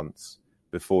 6 months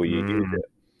before you use it?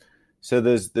 So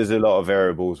there's a lot of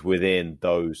variables within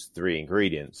those 3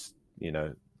 ingredients,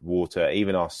 water,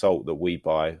 even our salt that we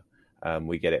buy,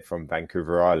 we get it from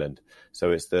Vancouver Island.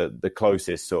 So it's the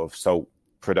closest sort of salt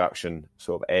production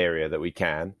sort of area that we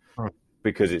can.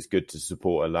 Because it's good to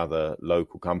support another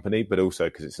local company, but also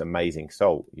because it's amazing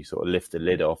salt. You sort of lift the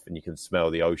lid off and you can smell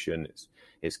the ocean.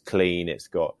 It's clean. It's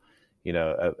got,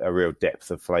 a real depth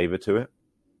of flavor to it.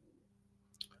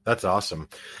 That's awesome.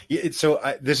 Yeah,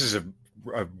 this is a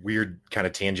weird kind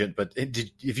of tangent, but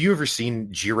have you ever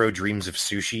seen Jiro Dreams of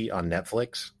Sushi on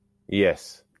Netflix?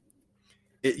 Yes.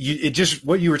 It just,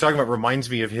 what you were talking about reminds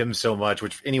me of him so much,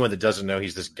 which anyone that doesn't know,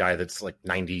 he's this guy that's like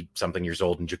 90 something years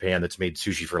old in Japan that's made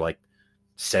sushi for like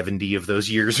 70 of those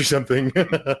years or something.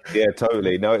 Yeah,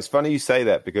 totally. No, it's funny you say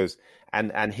that because,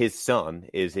 and his son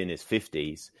is in his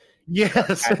 50s.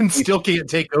 Yes, and still can't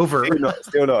take over.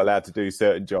 Still not allowed to do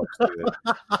certain jobs.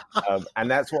 And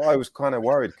that's what I was kind of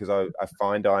worried because I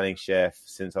fine dining chef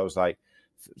since I was like,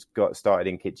 got started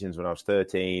in kitchens when I was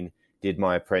 13, did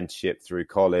my apprenticeship through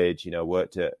college,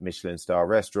 worked at Michelin star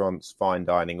restaurants, fine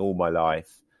dining all my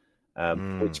life.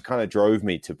 Which kind of drove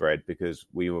me to bread because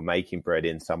we were making bread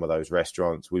in some of those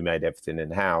restaurants. We made everything in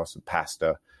house and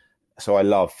pasta. So I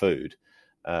love food.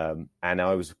 And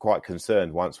I was quite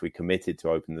concerned once we committed to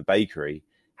open the bakery,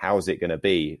 how is it going to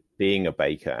be being a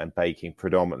baker and baking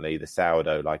predominantly the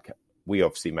sourdough? Like, we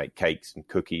obviously make cakes and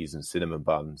cookies and cinnamon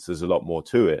buns. There's a lot more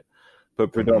to it.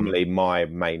 But predominantly my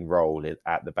main role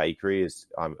at the bakery is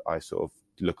I sort of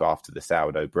look after the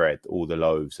sourdough bread, all the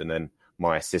loaves. And then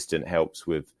my assistant helps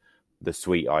with the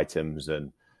sweet items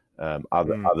and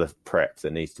other prep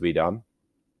that needs to be done.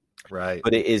 Right.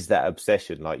 But it is that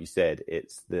obsession, like you said.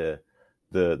 It's the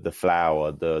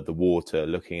flour, the water,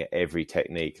 looking at every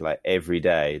technique, like every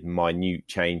day, minute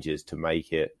changes to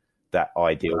make it that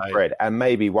ideal bread. And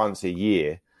maybe once a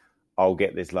year, I'll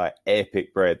get this like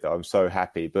epic bread that I'm so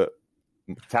happy. But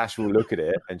Tash will look at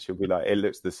it and she'll be like, it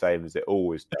looks the same as it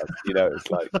always does.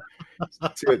 It's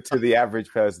like to the average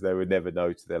person, they would never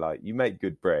notice. They're like, you make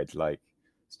good bread. Like,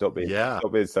 stop being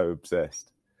so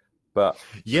obsessed. But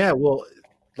yeah, well,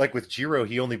 like with Jiro,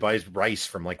 he only buys rice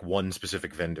from like one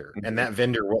specific vendor, and that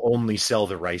vendor will only sell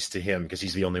the rice to him because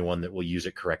he's the only one that will use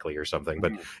it correctly or something.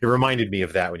 But it reminded me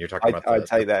of that when you're talking about. I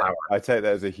take that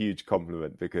as a huge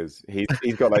compliment because he's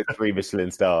got like 3 Michelin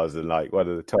stars and like one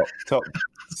of the top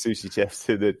sushi chefs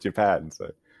in Japan.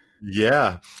 So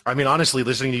yeah, I mean, honestly,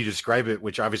 listening to you describe it,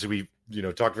 which obviously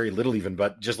we talk very little even,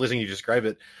 but just listening to you describe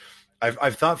it,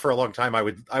 I've thought for a long time I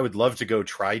would love to go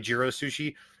try Jiro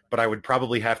sushi, but I would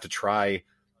probably have to try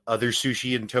other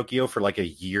sushi in Tokyo for like a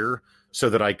year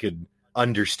so that I could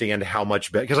understand how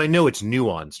much better, because I know it's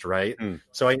nuanced, right? Mm.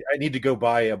 So I need to go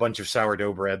buy a bunch of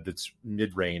sourdough bread that's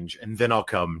mid-range, and then I'll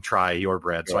come try your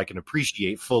bread so I can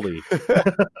appreciate fully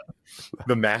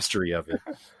the mastery of it.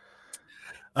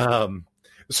 Are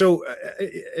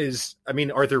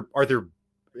there,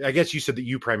 I guess you said that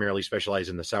you primarily specialize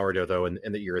in the sourdough though, and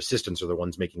that your assistants are the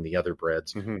ones making the other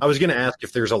breads. Mm-hmm. I was going to ask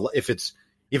if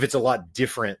it's a lot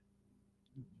different,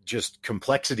 just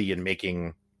complexity in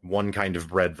making one kind of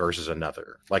bread versus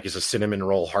another. Like, is a cinnamon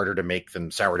roll harder to make than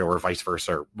sourdough, or vice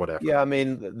versa, or whatever? Yeah, I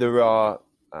mean, there are,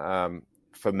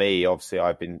 for me, obviously,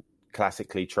 I've been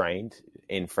classically trained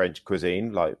in French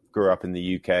cuisine, like grew up in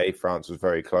the UK. France was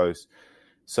very close.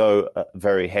 So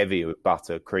very heavy with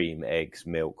butter, cream, eggs,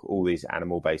 milk, all these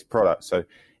animal-based products. So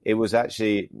it was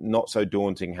actually not so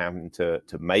daunting having to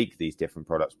make these different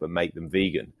products, but make them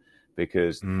vegan,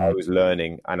 because I was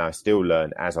learning, and I still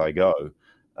learn as I go.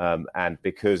 And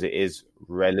because it is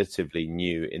relatively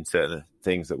new in certain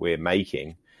things that we're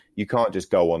making, you can't just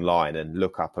go online and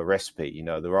look up a recipe. You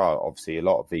know, there are obviously a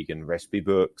lot of vegan recipe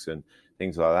books and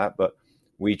things like that, but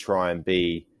we try and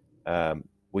take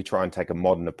a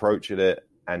modern approach at it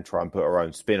and try and put our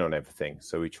own spin on everything.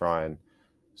 So we try and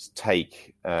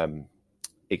take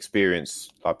experience,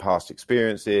 like past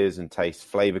experiences, and taste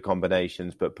flavor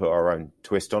combinations, but put our own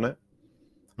twist on it.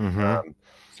 Mm-hmm.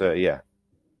 So yeah.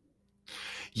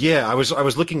 Yeah, I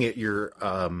was looking at your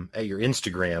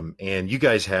Instagram, and you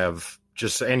guys have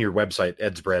and your website,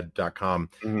 edsbread.com.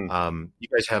 Mm-hmm. You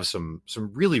guys have some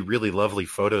really, really lovely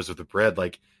photos of the bread.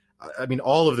 Like, I mean,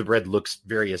 all of the bread looks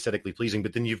very aesthetically pleasing,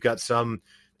 but then you've got some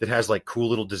that has like cool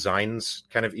little designs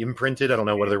kind of imprinted. I don't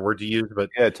know what other word to use, but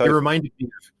yeah, totally. It reminded me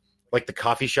of like the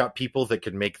coffee shop people that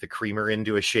can make the creamer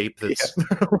into a shape that's...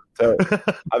 Yeah. So,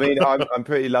 I mean, I'm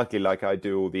pretty lucky. Like, I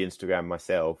do all the Instagram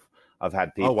myself. I've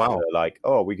had people that are like,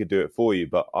 "Oh, we could do it for you,"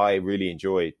 but I really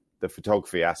enjoy the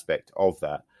photography aspect of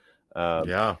that.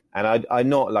 Yeah, and I'm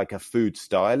not like a food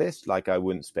stylist. Like, I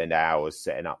wouldn't spend hours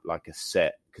setting up like a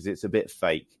set, because it's a bit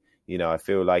fake. You know, I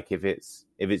feel like if it's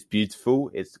beautiful,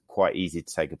 it's quite easy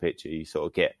to take a picture. You sort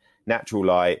of get natural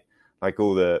light. Like,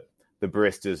 all the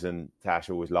baristas and Tash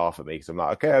always laugh at me because I'm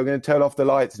like, "Okay, I'm going to turn off the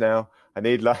lights now. I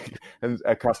need and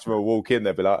a customer will walk in,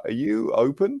 they'll be like, "Are you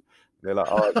open?" They're like,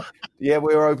 "Oh, yeah,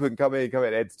 we're open. Come in.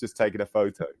 Ed's just taking a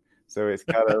photo." So it's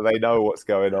kind of, they know what's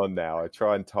going on now. I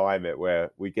try and time it where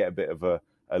we get a bit of a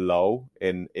lull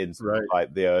in right.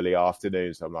 like the early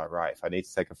afternoons. So I'm like, right, if I need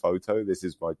to take a photo, this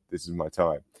is my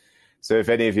time. So if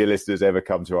any of your listeners ever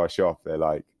come to our shop, they're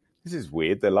like, "This is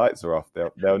weird. The lights are off."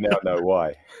 They'll now know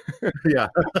why. Yeah,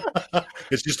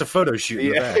 it's just a photo shoot.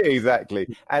 Yeah,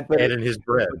 exactly. But in his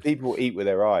bread, people eat with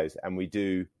their eyes, and we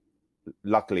do.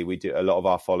 Luckily, we do. A lot of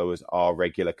our followers are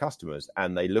regular customers,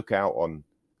 and they look out on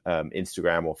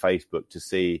Instagram or Facebook to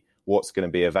see what's going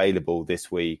to be available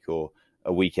this week or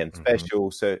a weekend special.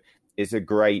 Mm-hmm. So it's a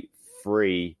great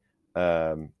free,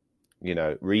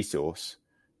 resource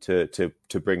to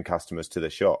bring customers to the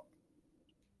shop.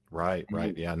 Right.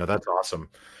 Yeah, no, that's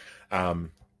awesome.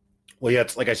 Well, yeah,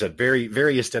 it's like I said, very,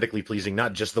 very aesthetically pleasing.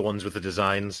 Not just the ones with the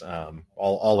designs.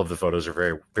 All of the photos are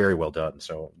very, very well done.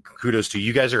 So kudos to you.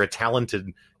 You guys are a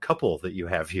talented couple that you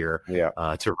have here. Yeah.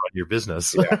 To run your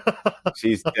business. Yeah.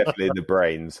 She's definitely the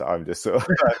brains. I'm just sort of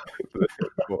the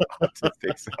more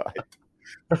artistic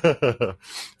side.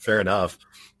 Fair enough.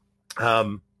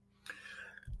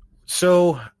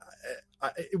 So,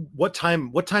 what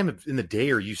time in the day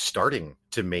are you starting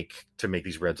to make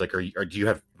these breads? Like, do you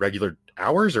have regular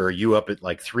hours, or are you up at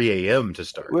like 3 a.m. to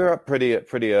start? We're up pretty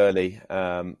early.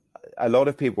 A lot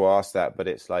of people ask that, but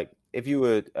it's like, if you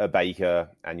were a baker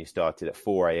and you started at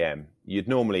 4 a.m., you'd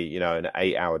normally, an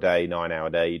 8-hour day, 9-hour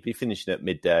day, you'd be finishing at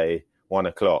midday, 1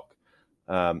 o'clock.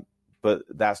 But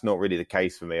that's not really the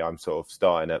case for me. I'm sort of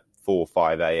starting at 4 or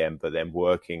 5 a.m., but then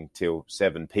working till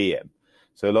 7 p.m.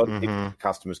 So a lot of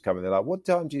customers come and they're like, "What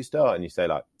time do you start?" And you say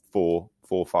like 4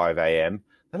 or 5 a.m.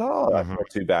 They're like, "Oh, that's not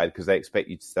too bad," because they expect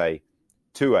you to say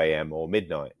 2 a.m. or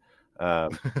midnight.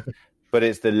 But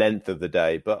it's the length of the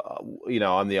day. But,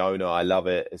 I'm the owner. I love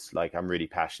it. It's like, I'm really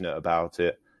passionate about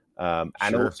it.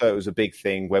 And also it was a big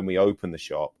thing when we opened the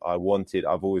shop. I've worked in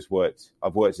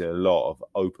a lot of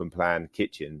open plan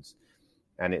kitchens,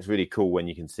 and it's really cool when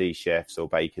you can see chefs or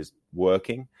bakers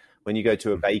working. When you go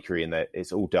to a bakery and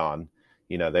it's all done,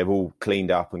 they've all cleaned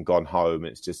up and gone home.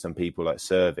 It's just some people like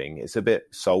serving. It's a bit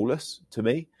soulless to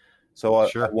me. So I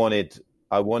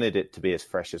wanted it to be as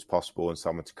fresh as possible, and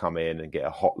someone to come in and get a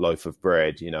hot loaf of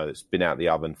bread, that's been out the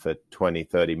oven for 20,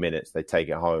 30 minutes. They take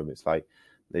it home. It's like,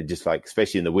 They're just like,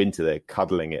 especially in the winter, they're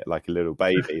cuddling it like a little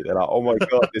baby. They're like, oh my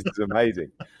God, this is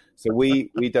amazing. So we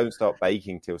don't start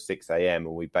baking till 6 a.m.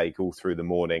 and we bake all through the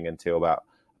morning until about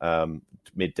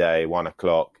midday, 1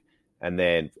 o'clock. And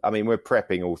then, I mean, we're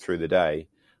prepping all through the day,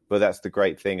 but that's the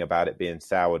great thing about it being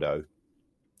sourdough.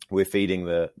 We're feeding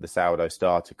the sourdough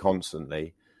starter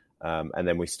constantly. And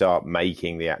then we start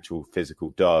making the actual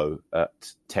physical dough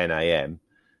at 10 a.m.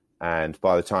 And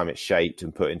by the time it's shaped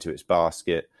and put into its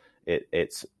basket,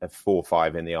 it's at 4 or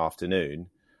 5 in the afternoon.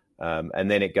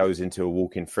 And then it goes into a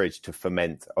walk-in fridge to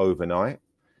ferment overnight.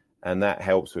 And that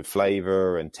helps with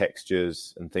flavor and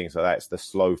textures and things like that. It's the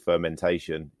slow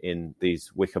fermentation in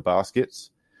these wicker baskets.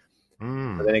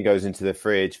 And then it goes into the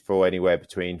fridge for anywhere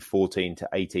between 14 to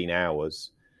 18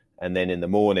 hours. And then in the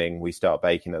morning, we start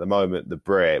baking. At the moment, the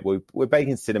bread, we're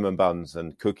baking cinnamon buns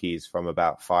and cookies from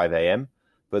about 5 a.m.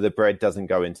 But the bread doesn't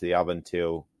go into the oven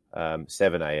till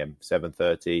 7 a.m.,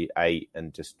 7:30, 8,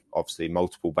 and just obviously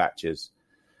multiple batches.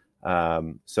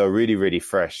 So really, really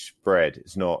fresh bread.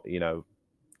 It's not,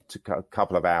 it's a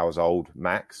couple of hours old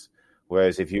max.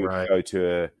 Whereas if you go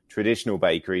to a traditional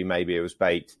bakery, maybe it was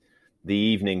baked the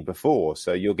evening before.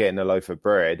 So you're getting a loaf of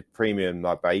bread, premium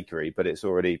like bakery, but it's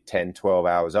already 10, 12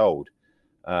 hours old,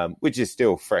 which is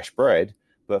still fresh bread.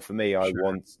 But for me, I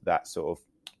want that sort of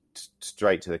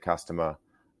straight to the customer,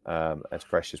 as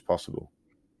fresh as possible.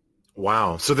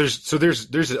 Wow. So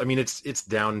there's, I mean, it's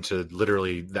down to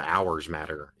literally the hours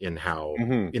matter in how,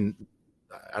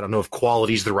 I don't know if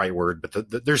quality is the right word,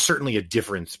 but there's certainly a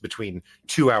difference between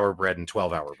 2-hour bread and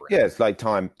 12-hour bread. Yeah, it's like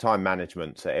time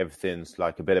management. So everything's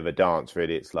like a bit of a dance,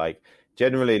 really. It's like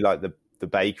generally like the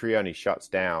bakery only shuts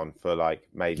down for like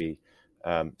maybe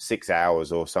 6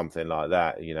 hours or something like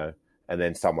that, and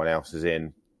then someone else is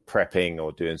in prepping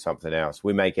or doing something else.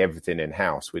 We make everything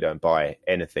in-house. We don't buy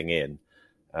anything in.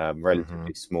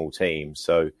 Relatively small team.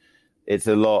 So it's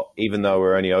a lot, even though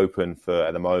we're only open for,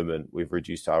 at the moment, we've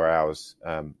reduced our hours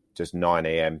just 9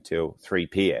 a.m. till 3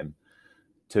 p.m.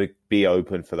 to be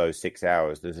open for those 6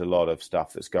 hours. There's a lot of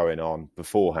stuff that's going on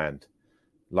beforehand.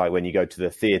 Like when you go to the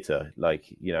theater,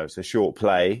 like, it's a short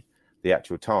play, the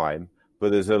actual time,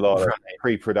 but there's a lot of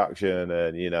pre-production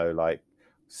and, like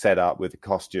set up with the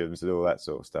costumes and all that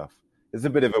sort of stuff. It's a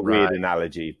bit of a weird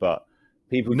analogy, but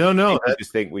people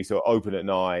just think we sort of open at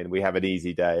 9, we have an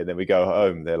easy day, and then we go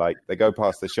home. They're like, they go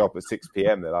past the shop at 6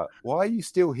 p.m. They're like, why are you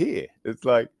still here? It's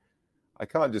like, I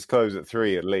can't just close at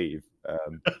 3 and leave.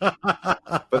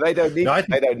 But they don't need.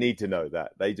 They don't need to know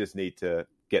that. They just need to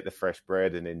get the fresh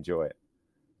bread and enjoy it.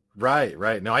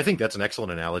 Right. No, I think that's an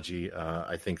excellent analogy.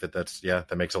 I think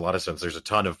that makes a lot of sense. There's a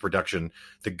ton of production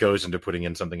that goes into putting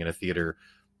in something in a theater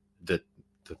that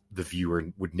the viewer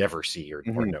would never see or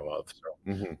know of.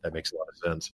 So that makes a lot of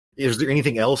sense. Is there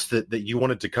anything else that you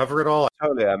wanted to cover at all?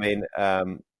 Totally. I mean,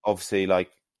 obviously,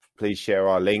 like, please share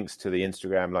our links to the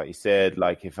Instagram, like you said.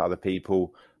 Like, if other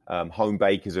people, home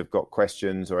bakers, have got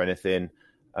questions or anything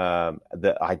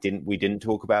that we didn't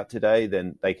talk about today,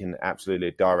 then they can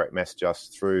absolutely direct message us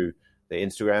through the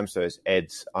Instagram. So it's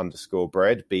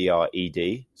eds_bread,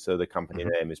 BRED. So the company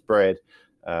name is BReD,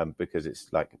 because it's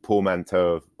like a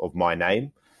portmanteau of my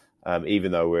name,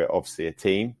 even though we're obviously a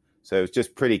team. So it's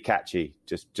just pretty catchy,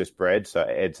 just bread. So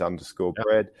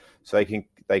eds_bread. So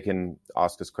they can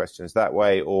ask us questions that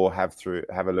way, or have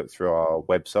a look through our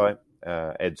website,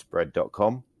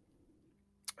 edsbread.com.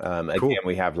 Again,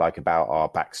 we have like about our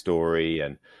backstory,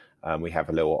 and we have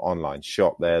a little online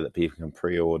shop there that people can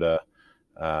pre-order,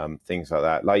 things like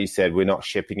that. Like you said, we're not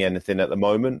shipping anything at the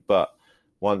moment, but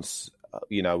once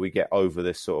we get over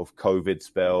this sort of COVID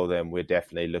spell, then we're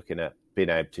definitely looking at being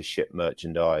able to ship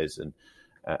merchandise and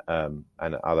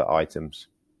other items.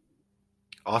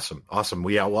 Awesome.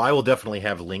 Well, I will definitely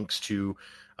have links to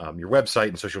your website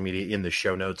and social media in the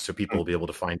show notes, so people will be able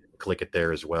to find it and click it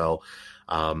there as well.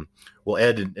 Well,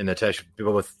 Ed and Natasha,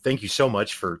 thank you so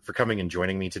much for coming and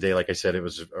joining me today. Like I said, it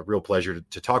was a real pleasure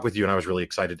to talk with you, and I was really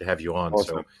excited to have you on.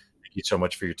 Awesome. So thank you so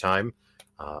much for your time,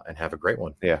 and have a great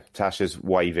one. Yeah, Tasha's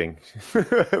waving.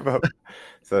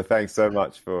 So thanks so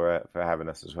much for having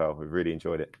us as well. We've really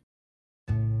enjoyed it.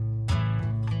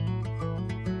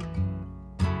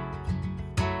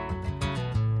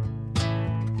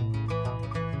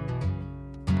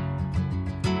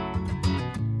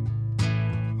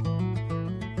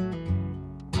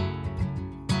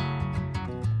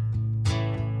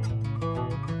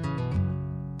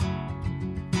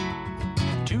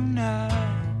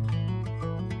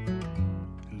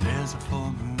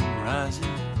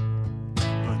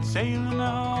 Sailing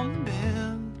on the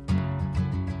bend,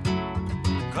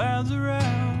 clouds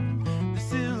around, the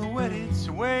silhouette it's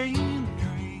swaying in the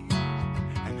breeze,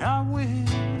 and I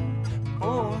will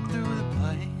pouring through the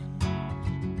plain,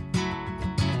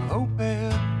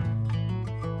 open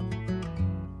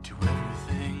to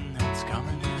everything that's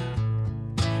coming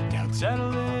in. Doubt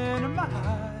settling in my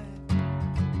hide,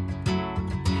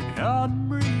 hard to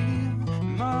breathe,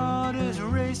 mud is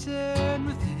racing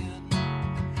within,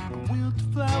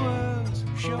 wilted flowers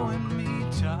showing me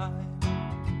time.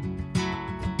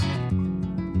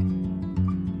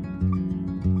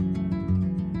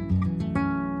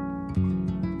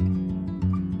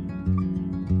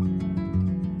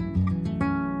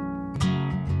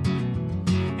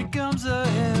 A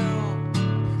hill,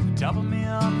 top of me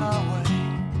on my way.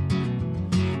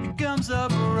 Here comes a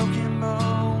broken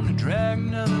bone to drag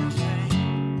another day.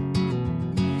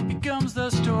 Here comes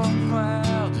the storm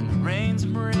clouds and the rains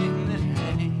bring the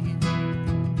hay.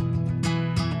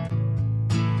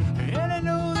 And I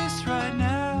know this right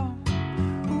now.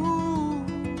 Ooh,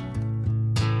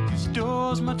 this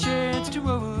door's my chance to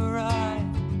override.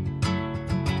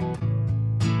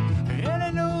 And I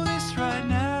know this right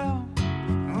now.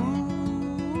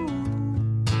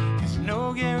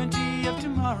 No guarantee of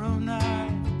tomorrow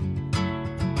night.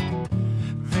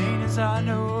 Vain as I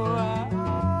know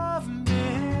I've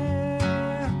been,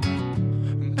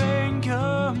 pain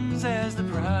comes as the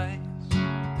price.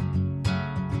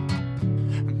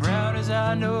 Proud as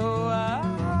I know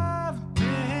I've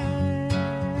been,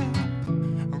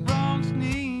 wrongs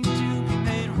need to be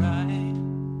made right.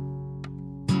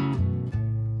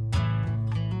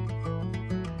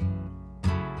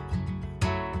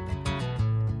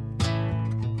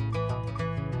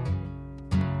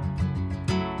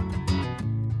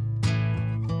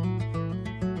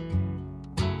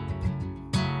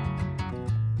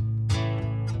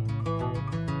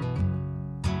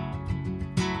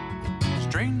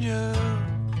 Stranger,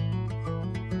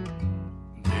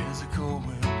 there's a cold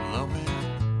wind blowing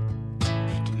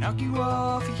to knock you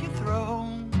off your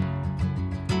throne.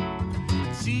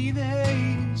 See the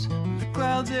haze, the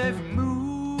clouds, every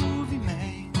move you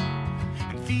make,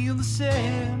 and feel the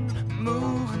sand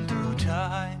moving through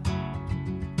time.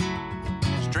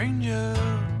 Stranger,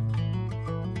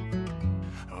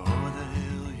 over the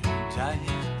hill you're tired,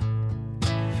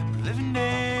 living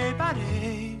day by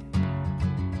day.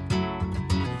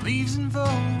 Leaves and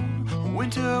foam,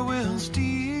 winter will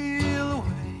steal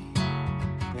away,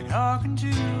 and hearken to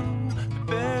the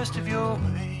best of your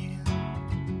ways.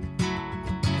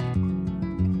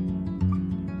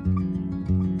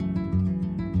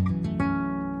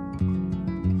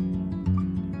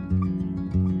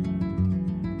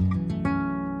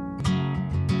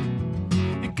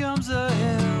 Here comes a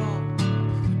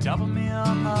hill, top of me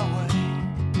on my way.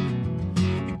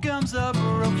 Here comes a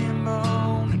broken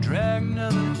bone to drag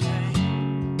another day.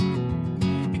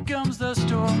 Here comes the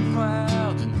storm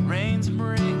clouds and the rains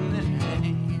bring the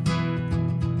hay.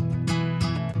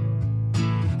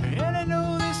 And I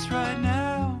know this right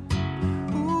now.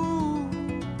 Ooh,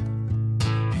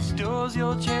 this door's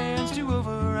your chance to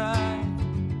override.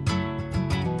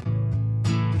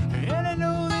 And I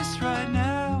know this right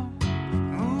now.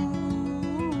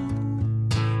 Ooh,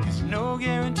 there's no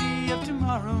guarantee of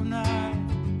tomorrow night.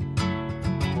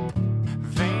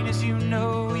 Vain as you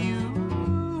know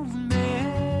you've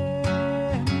been,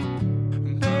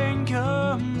 pain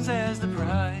comes as the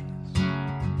price.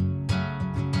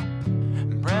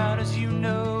 Proud as you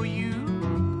know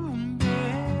you've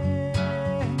been,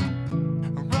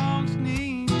 wrongs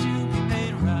need to be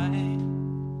made right.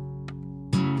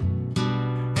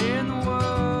 In the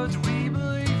words we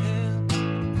believe in,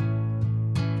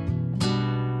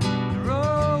 the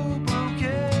road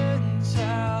broken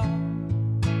sound.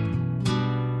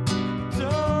 So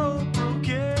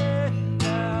broken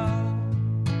down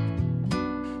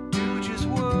to just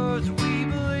words we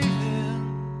believe in.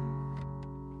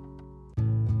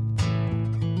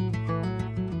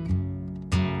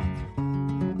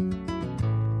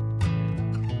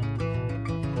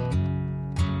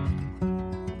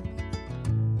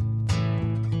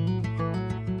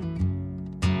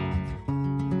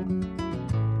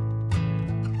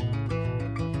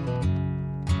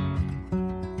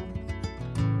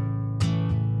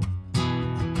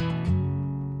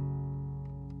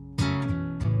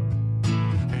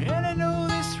 And I know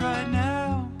this right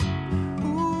now.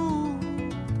 Ooh,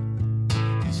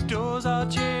 this door's our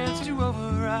chance to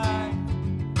override.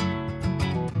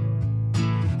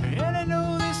 And I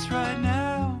know this right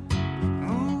now.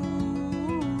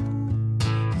 Ooh,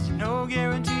 there's no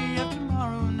guarantee of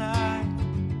tomorrow night.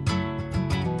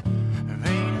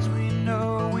 Vain as we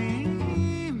know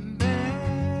we've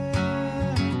been,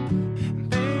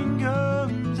 pain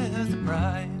comes as the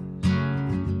price.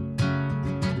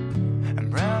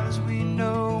 And proud as we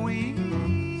know we've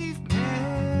been,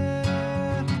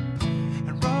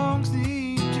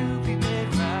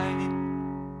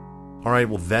 All right,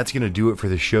 well, that's going to do it for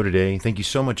the show today. Thank you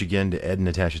so much again to Ed and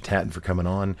Natasha Tatton for coming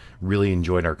on. Really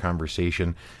enjoyed our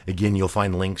conversation. Again, you'll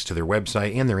find links to their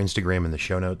website and their Instagram in the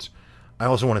show notes. I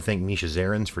also want to thank Misha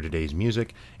Zarins for today's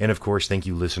music. And, of course, thank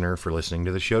you, listener, for listening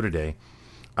to the show today.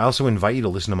 I also invite you to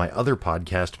listen to my other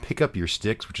podcast, Pick Up Your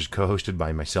Sticks, which is co-hosted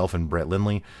by myself and Brett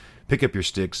Lindley. Pick Up Your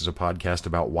Sticks is a podcast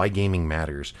about why gaming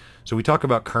matters. So we talk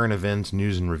about current events,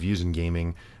 news, and reviews in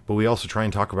gaming, but we also try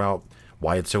and talk about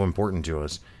why it's so important to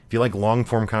us. If you like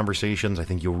long-form conversations, I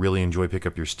think you'll really enjoy Pick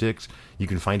Up Your Sticks. You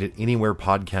can find it anywhere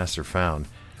podcasts are found.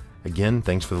 Again,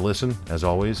 thanks for the listen. As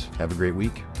always, have a great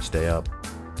week. Stay up.